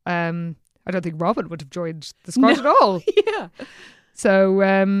 I don't think Robin would have joined the squad at all. Yeah. So,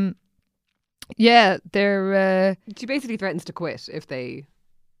 yeah, they're, She basically threatens to quit if they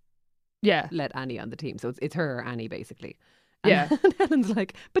yeah. let Annie on the team. So it's her or Annie, basically. Yeah. And Helen's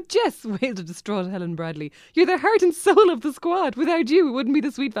like, but Jess, wailed a distraught Helen Bradley, you're the heart and soul of the squad. Without you, it wouldn't be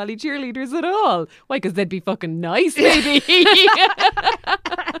the Sweet Valley cheerleaders at all. Why? Because they'd be fucking nice, maybe.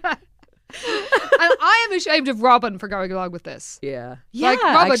 And I am ashamed of Robin for going along with this. Yeah. Like,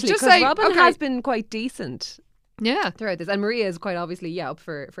 Yeah, Robin, actually, just 'cause say, Robin okay. has been quite decent Yeah. throughout this. And Maria is quite obviously, up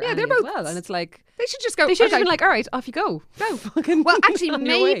for Yeah, Annie they're as both- well. And it's like, They should just go. they should have okay. been like, all right, off you go. Go. Fucking Well, actually, on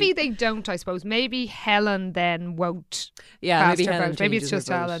your way. maybe they don't, I suppose. Maybe Helen then won't Yeah, cast maybe her Helen vote. Maybe it's changes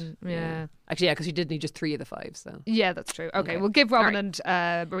her just vote. Helen. Yeah. Actually, yeah, because she did need just 3 of the 5, so. Yeah, that's true. Okay, Okay. we'll give Robin All right.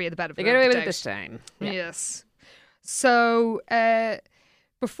 and Maria the benefit They of get away the with it doubt. this time. Yeah. Yes. So,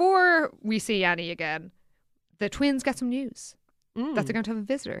 before we see Annie again, the twins get some news that they're going to have a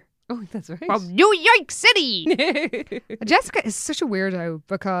visitor Oh, that's right. from New York City. Jessica is such a weirdo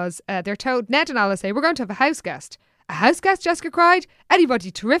because they're told, Ned and Alice say, we're going to have a house guest. A house guest, Jessica cried. Anybody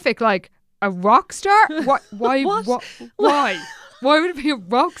terrific, like a rock star? What? Why? What? Why? Why would it be a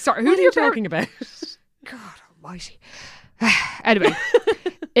rock star? Who What do are you talking about? God almighty. Anyway,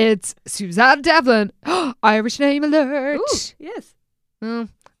 it's Suzanne Devlin. Irish name alert. Ooh, yes. Well,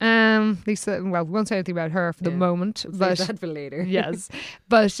 Lisa, well, we won't say anything about her for the Yeah. moment, but Save that for later. yes,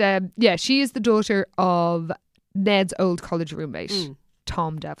 but yeah, she is the daughter of Ned's old college roommate,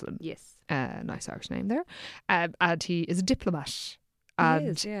 Tom Devlin. Yes. Nice Irish name there, and he is a diplomat. He And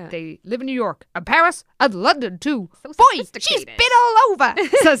is, yeah. they live in New York and Paris and London too. So Boy, she's sophisticated. been all over,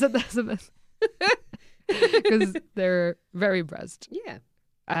 says Elizabeth. Because they're very impressed. Yeah.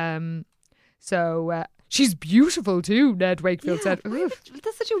 So she's beautiful too, Ned Wakefield said. Oof.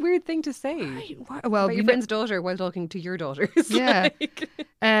 That's such a weird thing to say. Well, About we your know- friend's daughter while talking to your daughters. Yeah. Like-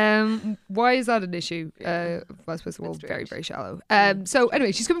 Why is that an issue? I suppose we're all That's very, strange. very shallow. So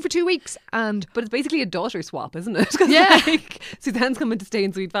anyway, she's coming for 2 weeks and But it's basically a daughter swap, isn't it? 'Cause, Yeah. like, Suzanne's coming to stay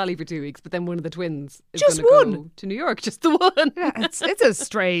in Sweet Valley for 2 weeks, but then one of the twins is Just going to one. go to New York. Just the one. yeah, it's a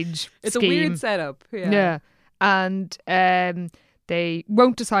strange It's scheme. a weird setup. Yeah. Yeah. And they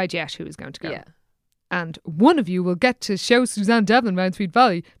won't decide yet who is going to go. Yeah. And one of you will get to show Suzanne Devlin around Sweet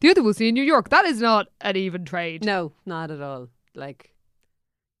Valley. The other will see in New York. That is not an even trade. No, not at all. Like,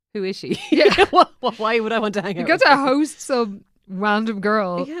 who is she? Yeah. Why would I want to hang You out get with to her? host some random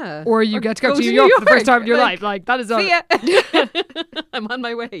girl. Yeah. Or you get to go to New New York for the first time in your Like, life. Like, that is not... See ya. I'm on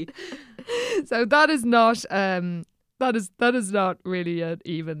my way. So that is not... that is not really an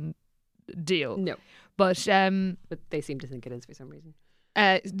even deal. No. But... But they seem to think it is for some reason.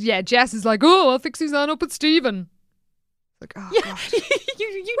 yeah, Jess is like, oh, I'll fix Suzanne up with Stephen. Like, oh, Yeah. God.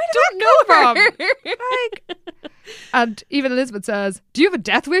 you Where don't did know that her. Like, and even Elizabeth says, do you have a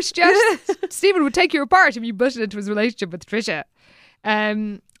death wish, Jess? Stephen would take you apart if you butted into his relationship with Trisha.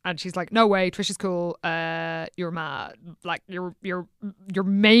 And she's like, no way, Trisha's cool. You're mad. Like, your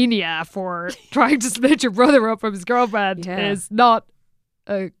mania for trying to split your brother up from his girlfriend Yeah. is not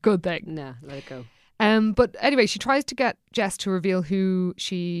a good thing. Nah, let it go. But anyway, she tries to get Jess to reveal who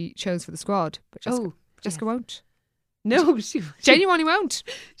she chose for the squad, but Jessica won't. No, she Genuinely won't.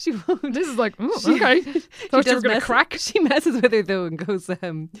 she won't. This is like, oh, She- okay. Thought you were does going to mess- crack. She messes with her though and goes,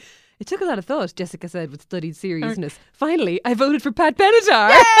 it took a lot of thought, Jessica said with studied seriousness. Finally, I voted for Pat Benatar.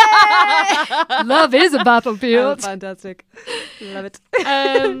 Love is a Oh, battlefield. fantastic. Love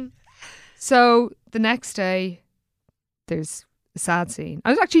it. So the next day, there's a sad scene.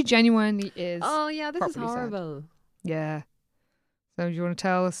 And it actually genuinely is. Oh yeah, this is properly sad. horrible. Yeah. So do you want to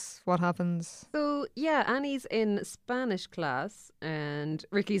tell us what happens? So yeah, Annie's in Spanish class and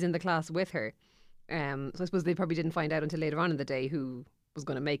Ricky's in the class with her. So I suppose they probably didn't find out until later on in the day who was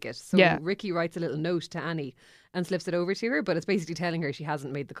going to make it. So Yeah. Ricky writes a little note to Annie and slips it over to her, but it's basically telling her she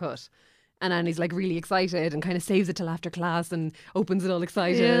hasn't made the cut. And Annie's like really excited and kind of saves it till after class and opens it all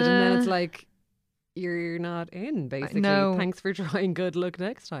excited. And then it's Yeah. like, you're not in, basically. know. Thanks for trying. Good luck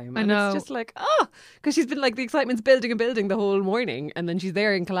next time. I And know. it's just like, because she's been like, the excitement's building and building the whole morning. And then she's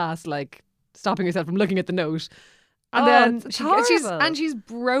there in class, like, stopping herself from looking at the note. And Oh, then it's she's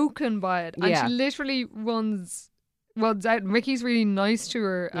broken by it. And Yeah. she literally runs out. And Ricky's really nice to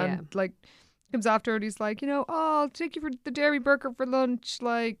her Yeah. and like comes after her and he's like, I'll take you for the dairy burger for lunch.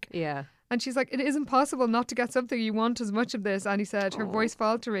 Like, Yeah. and she's like, it isn't possible not to get something you want as much of this. And he said, her Aw. voice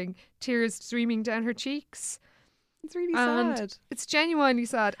faltering, tears streaming down her cheeks. It's really And sad. it's genuinely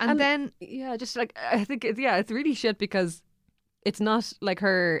sad. And then, Yeah, just like, I think, it's really shit because it's not like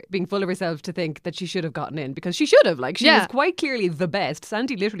her being full of herself to think that she should have gotten in because she should have. Like, she Yeah. was quite clearly the best.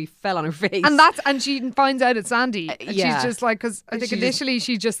 Sandy literally fell on her face. and she finds out it's Sandy. And yeah. she's just like, because I think She just- initially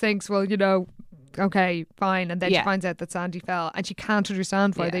she just thinks, well, okay, fine. And then she Yeah. finds out that Sandy fell and she can't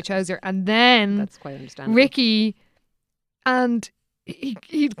understand why Yeah. they chose her. And then That's quite understandable. Ricky, and he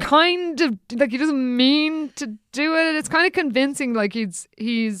kind of, like, he doesn't mean to do it. It's kind of convincing, like,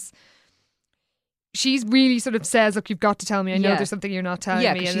 she's really sort of says, look, you've got to tell me. I know Yeah. there's something you're not telling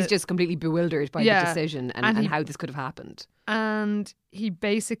Yeah, me. because And she's just completely bewildered by Yeah. the decision And and he- how this could have happened. And he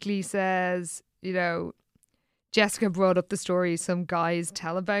basically says, Jessica brought up the story some guys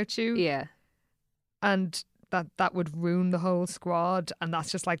tell about you, Yeah. and that would ruin the whole squad, and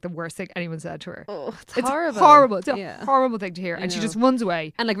that's just like the worst thing anyone said to her. Oh, it's It's horrible. horrible. It's a Yeah. horrible thing to hear, I and she know. just runs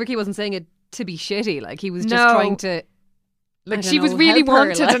away. And like Ricky wasn't saying it to be shitty. Like he was just No. trying to. Like, I don't she was know, really help her,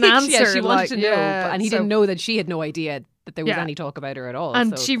 wanted an like, answer. Yeah, she wanted like, to know, yeah, and he so- didn't know that she had no idea that there was Yeah. any talk about her at all.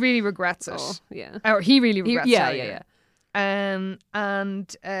 And so. she really regrets it. Oh, yeah. Or he really regrets yeah, telling yeah, her. yeah.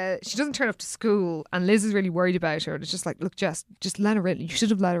 And she doesn't turn up to school, and Liz is really worried about her. And it's just like, look, Jess, just let her in. You should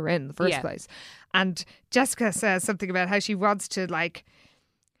have let her in the first Yeah. place. And Jessica says something about how she wants to, like,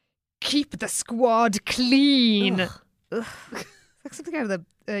 keep the squad clean. Ugh. Like something out of the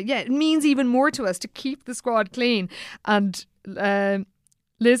it means even more to us to keep the squad clean. And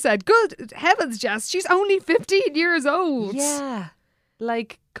Liz said, "Good heavens, Jess, she's only 15 years old." Yeah.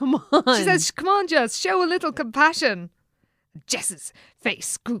 Like, come on. She says, "Come on, Jess, show a little compassion." Jess's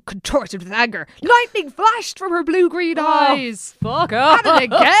face grew contorted with anger. Lightning flashed from her blue-green eyes. Fuck off. At it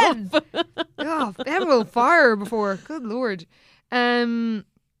again. Oh, never will fire before. Good Lord.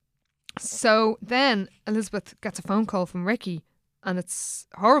 So then Elizabeth gets a phone call from Ricky, and it's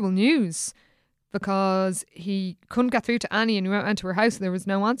horrible news because he couldn't get through to Annie, and he went into her house and there was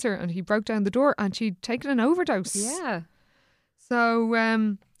no answer, and he broke down the door and she'd taken an overdose. Yeah.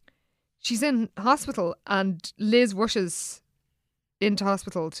 So she's in hospital, and Liz rushes into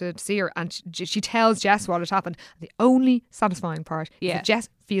hospital to see her, and she tells Jess what had happened. The only satisfying part is that Jess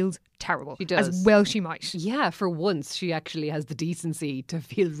feels terrible. She does. As well she might. Yeah, for once she actually has the decency to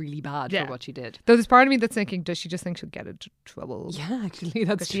feel really bad for what she did. Though there's part of me that's thinking, does she just think she'll get into trouble? Yeah, actually,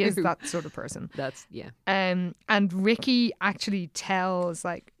 that's true. She is that sort of person. That's, yeah. And Ricky actually tells,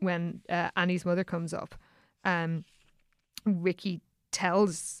 like, when Annie's mother comes up, Ricky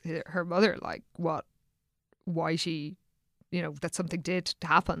tells her mother, like, why she, you know, that something did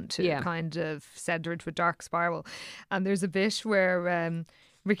happen to kind of send her into a dark spiral. And there's a bit where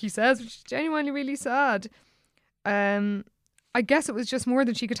Ricky says, which is genuinely really sad, I guess it was just more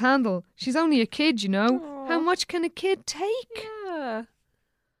than she could handle. She's only a kid, you know. Aww. How much can a kid take? Yeah.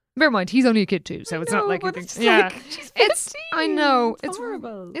 Never mind, he's only a kid too, so it's not like it's yeah. like, she's 15. It's I know It's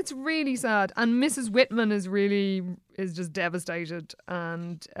horrible. It's really sad, and Mrs. Whitman is just devastated,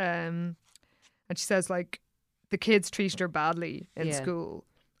 and she says, like, the kids treated her badly in school.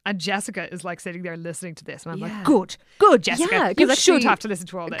 And Jessica is like sitting there listening to this, and I'm like, good, Jessica. Yeah, you should actually, have to listen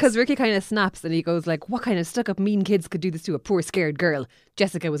to all this. Because Ricky kind of snaps and he goes like, what kind of stuck-up mean kids could do this to a poor scared girl?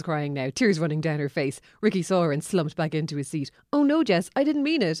 Jessica was crying now, tears running down her face. Ricky saw her and slumped back into his seat. Oh no, Jess, I didn't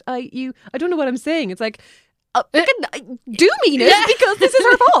mean it. I don't know what I'm saying. It's like, I do mean it because this is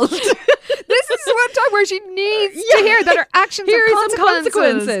her fault. This is one time where she needs to hear that her actions Here have are some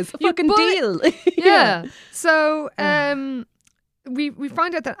consequences. You Fucking deal. Yeah. So we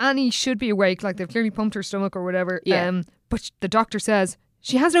find out that Annie should be awake, like they've clearly pumped her stomach or whatever. Yeah. But the doctor says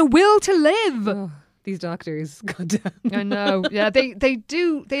she has no will to live. Oh, these doctors, goddamn. I know. Yeah, they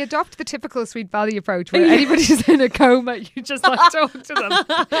adopt the typical Sweet Valley approach where anybody's in a coma, you just like talk to them.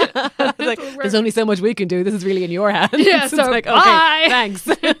 It's like, there's only so much we can do. This is really in your hands. Yeah, It's so like, bye. okay, thanks.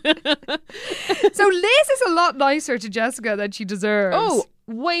 So Liz is a lot nicer to Jessica than she deserves. Oh,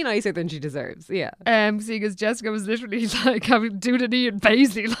 way nicer than she deserves. Yeah. Seeing as Jessica was literally like having doing an Ian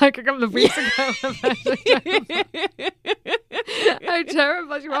Paisley like a couple of weeks ago. How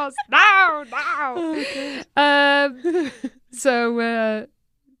terrible she was. No. So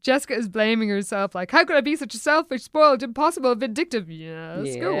Jessica is blaming herself, like, how could I be such a selfish, spoiled, impossible, vindictive?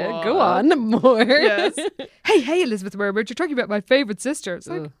 Yes, go on. More. Yes. Hey, Elizabeth Werbert, you're talking about my favourite sister. It's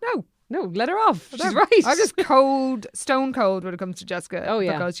like, No, let her off. She's right. I'm just stone cold when it comes to Jessica. Oh,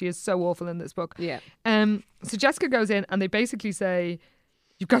 yeah. Because she is so awful in this book. Yeah. So Jessica goes in and they basically say,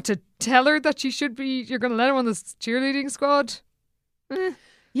 you've got to tell her that you're going to let her on this cheerleading squad.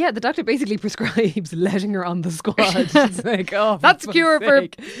 Yeah, the doctor basically prescribes letting her on the squad. It's like, oh, that's a cure for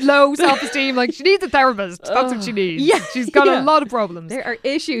low self-esteem. Like, she needs a therapist. That's what she needs. Yeah, she's got a lot of problems. There are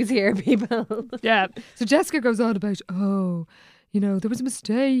issues here, people. Yeah. So Jessica goes on about, you know, there was a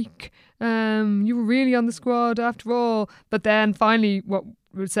mistake. You were really on the squad after all. But then finally what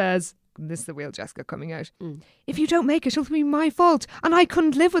it says, this is the real Jessica coming out. If you don't make it, it'll be my fault. And I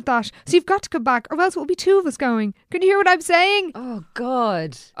couldn't live with that. So you've got to come back, or else it will be two of us going. Can you hear what I'm saying? Oh,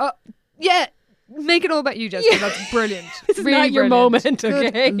 God. Yeah. Make it all about you, Jessica. Yeah. That's brilliant. This is really not your moment,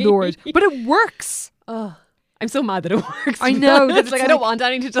 okay? Good Lord. But it works. Oh, I'm so mad that it works. I know. It's like I don't want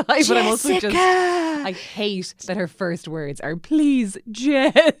Annie to die, Jessica! But I'm also just... I hate that her first words are, please,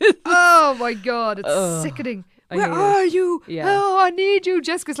 Jess. Oh, my God. It's sickening. Where are you? Yeah. Oh, I need you.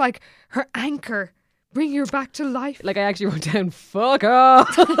 Jessica's like her anchor. Bring her back to life. Like, I actually wrote down, fuck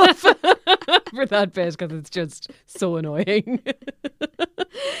off for that bit because it's just so annoying.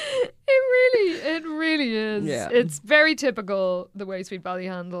 It really is. Yeah. It's very typical the way Sweet Valley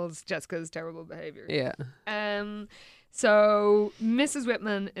handles Jessica's terrible behaviour. Yeah. So Mrs.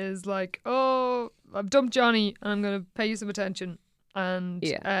 Whitman is like, oh, I've dumped Johnny and I'm going to pay you some attention. And,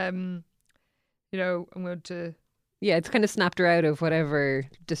 you know, I'm going to... Yeah, it's kind of snapped her out of whatever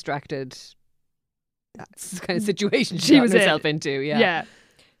distracted kind of situation she was herself into. Yeah. Yeah.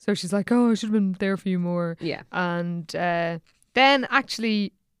 So she's like, oh, I should have been there for you more. Yeah. And then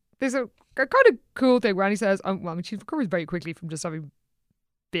actually there's a kind of cool thing where Annie says, she recovers very quickly from just having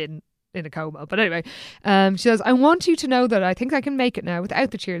been in a coma. But anyway, she says, I want you to know that I think I can make it now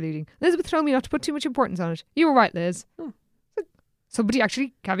without the cheerleading. Elizabeth told me not to put too much importance on it. You were right, Liz. Oh. Somebody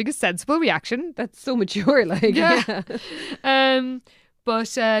actually having a sensible reaction. That's so mature, like. Yeah. But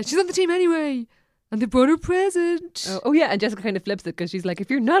she's on the team anyway. And they brought her a present. Oh yeah, and Jessica kind of flips it because she's like, if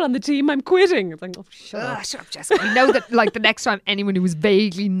you're not on the team, I'm quitting. It's like, oh, shut up. Shut up, Jessica. I know that like the next time anyone who was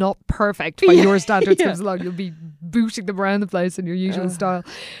vaguely not perfect by your standards comes along, you'll be booting them around the place in your usual style.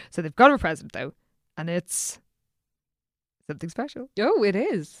 So they've got her a present though, and it's something special. Oh, it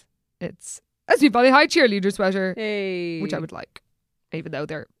is. It's a Sweet Valley High cheerleader sweater, Hey. which I would like, even though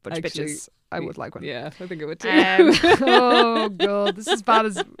they're a bunch of Actually, bitches. I would like one. Yeah, I think it would too. Oh god, this is as bad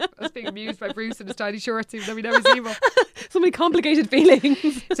as us being amused by Bruce in his tiny shorts, even though we never see him. So many complicated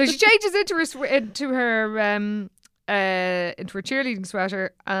feelings. So she changes into her cheerleading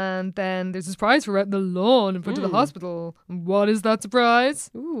sweater, and then there's a surprise for her out in the lawn in front of the hospital. What is that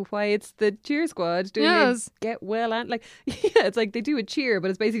surprise? Ooh, why it's the cheer squad doing Yes. a get well, Annie. Like, yeah, it's like they do a cheer, but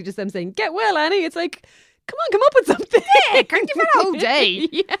it's basically just them saying, get well, Annie. It's like, come up with something. Yeah, can't you for a whole day?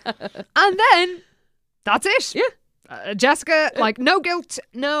 Yeah. And then that's it. Yeah. Jessica, like, no guilt,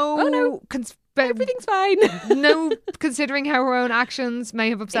 no. Everything's fine. No considering how her own actions may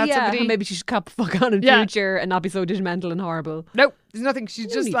have upset somebody. Maybe she should cop the fuck on in future and not be so judgmental and horrible. Nope, there's nothing. She's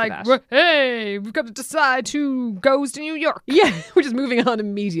No just need like, for that. hey, we've got to decide who goes to New York. Yeah, we're just moving on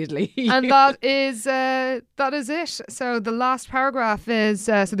immediately. And that is it. So the last paragraph is,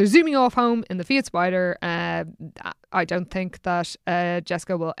 so they're zooming off home in the Fiat Spider. I don't think that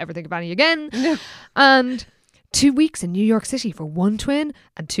Jessica will ever think of Annie again. No. And 2 weeks in New York City for one twin,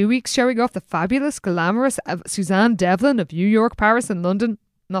 and 2 weeks showing off the fabulous, glamorous Suzanne Devlin of New York, Paris and London.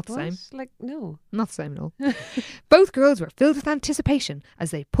 Not the same. Like, no. Not the same at all. Both girls were filled with anticipation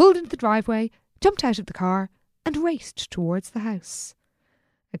as they pulled into the driveway, jumped out of the car and raced towards the house.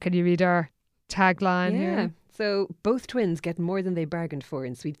 And can you read our tagline here? So both twins get more than they bargained for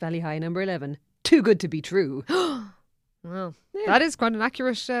in Sweet Valley High number 11. Too good to be true. Well, that is quite an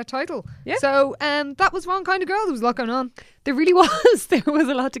accurate title. Yeah. So that was Wrong Kind of Girl. There was a lot going on. There really was. There was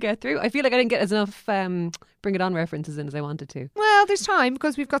a lot to get through. I feel like I didn't get enough Bring It On references in as I wanted to. Well, there's time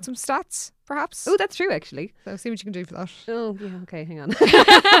because we've got some stats, perhaps. Oh, that's true, actually. So see what you can do for that. Oh, yeah, okay, hang on.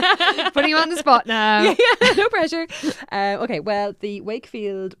 Putting you on the spot now. Yeah, no pressure. Okay, well, the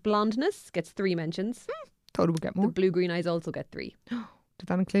Wakefield blondness gets 3 mentions. Thought it would get The more. blue-green eyes also get 3. Did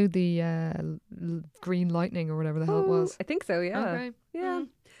that include the green lightning or whatever the hell it was? I think so, yeah. Okay. Yeah.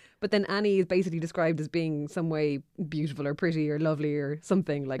 But then Annie is basically described as being some way beautiful or pretty or lovely or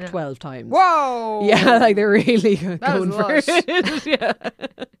something like 12 times. Whoa! Yeah, like they're really That going is a for lot. it. Yeah.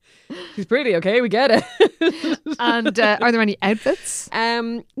 She's pretty, okay, we get it. And are there any outfits?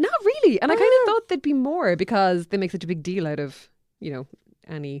 Not really. And I kind of thought there'd be more because they make such a big deal out of,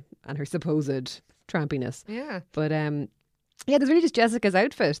 Annie and her supposed trampiness. Yeah. But yeah, there's really just Jessica's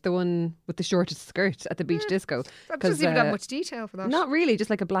outfit, the one with the shortest skirt at the beach disco. That doesn't even have much detail for that. Not really, just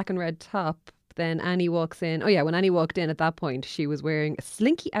like a black and red top. Then Annie walks in. Oh yeah, when Annie walked in at that point, she was wearing a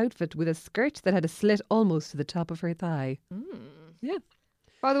slinky outfit with a skirt that had a slit almost to the top of her thigh. Yeah.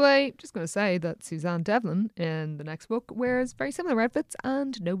 By the way, just going to say that Suzanne Devlin in the next book wears very similar outfits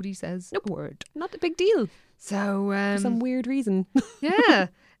and nobody says a word. Not a big deal. So For some weird reason. yeah.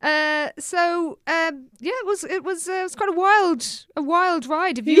 It was quite a wild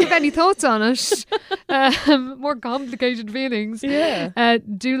ride. If you have any thoughts on it, more complicated feelings, do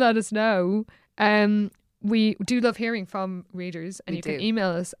let us know. We do love hearing from readers, and you can email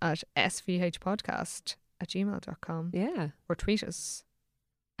us at svhpodcast@gmail.com. Yeah. Or tweet us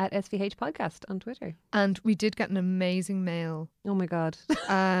At SVH Podcast on Twitter. And we did get an amazing mail Oh my God.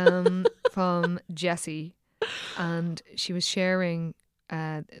 from Jessie, and she was sharing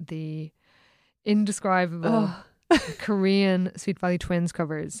the indescribable Korean Sweet Valley Twins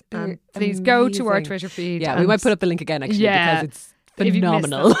covers. And please go to our amazing. Twitter feed. Yeah, we might put up the link again actually because it's if you've missed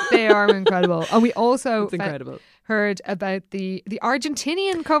phenomenal. them, they are incredible. And we also It's incredible. heard about the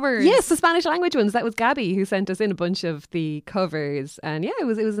Argentinian covers. Yes, the Spanish language ones. That was Gabby who sent us in a bunch of the covers, and yeah, it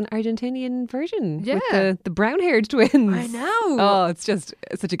was an Argentinian version with the brown haired twins. I know. Oh, it's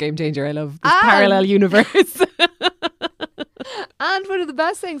such a game changer. I love this parallel universe. And one of the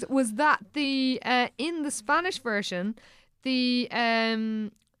best things was that the in the Spanish version, the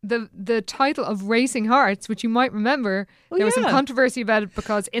title of Racing Hearts, which you might remember, there was some controversy about it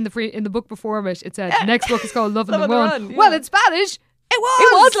because in the book before it said next book is called Love on the Run. Yeah. Well, in Spanish, it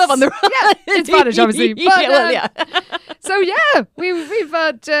was Love on the Run. Yeah, in Spanish, obviously. But, So yeah, we've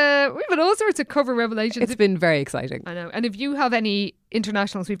had all sorts of cover revelations. It's been very exciting. I know. And if you have any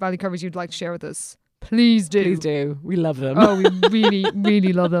international Sweet Valley covers you'd like to share with us, please do. Please do. We love them. Oh, we really,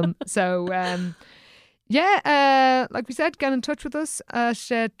 really love them. So, like we said, get in touch with us on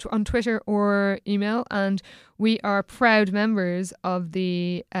Twitter or email, and we are proud members of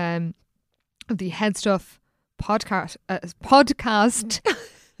the Head Stuff podcast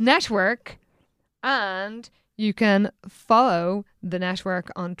network. And you can follow the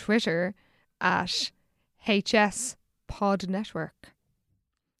network on Twitter at HS Pod Network.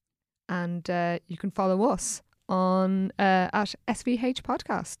 And you can follow us on at SVH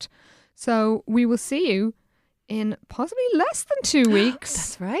Podcast. So we will see you in possibly less than 2 weeks.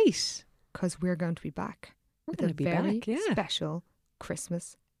 That's right. Because we're going to be back with gonna a be very back, yeah. special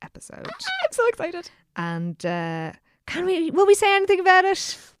Christmas episode. I'm so excited. And will we say anything about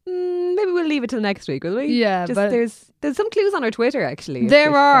it? Maybe we'll leave it till next week, will we? Yeah, Just but there's some clues on our Twitter, actually.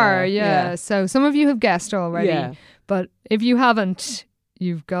 there are, yeah. So some of you have guessed already. Yeah. But if you haven't,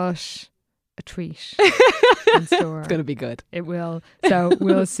 you've got a treat in store. It's going to be good. It will. So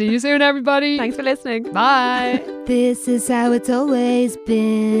we'll see you soon, everybody. Thanks for listening. Bye. This is how it's always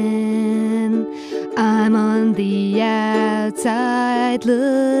been. I'm on the outside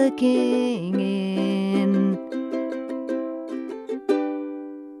looking in.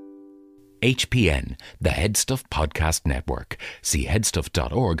 HPN, the Headstuff Podcast Network. See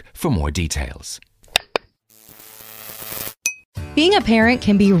headstuff.org for more details. Being a parent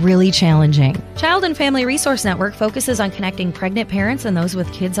can be really challenging. Child and Family Resource Network focuses on connecting pregnant parents and those with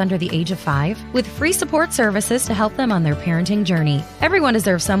kids under the age of 5 with free support services to help them on their parenting journey. Everyone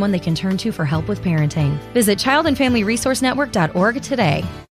deserves someone they can turn to for help with parenting. Visit childandfamilyresourcenetwork.org today.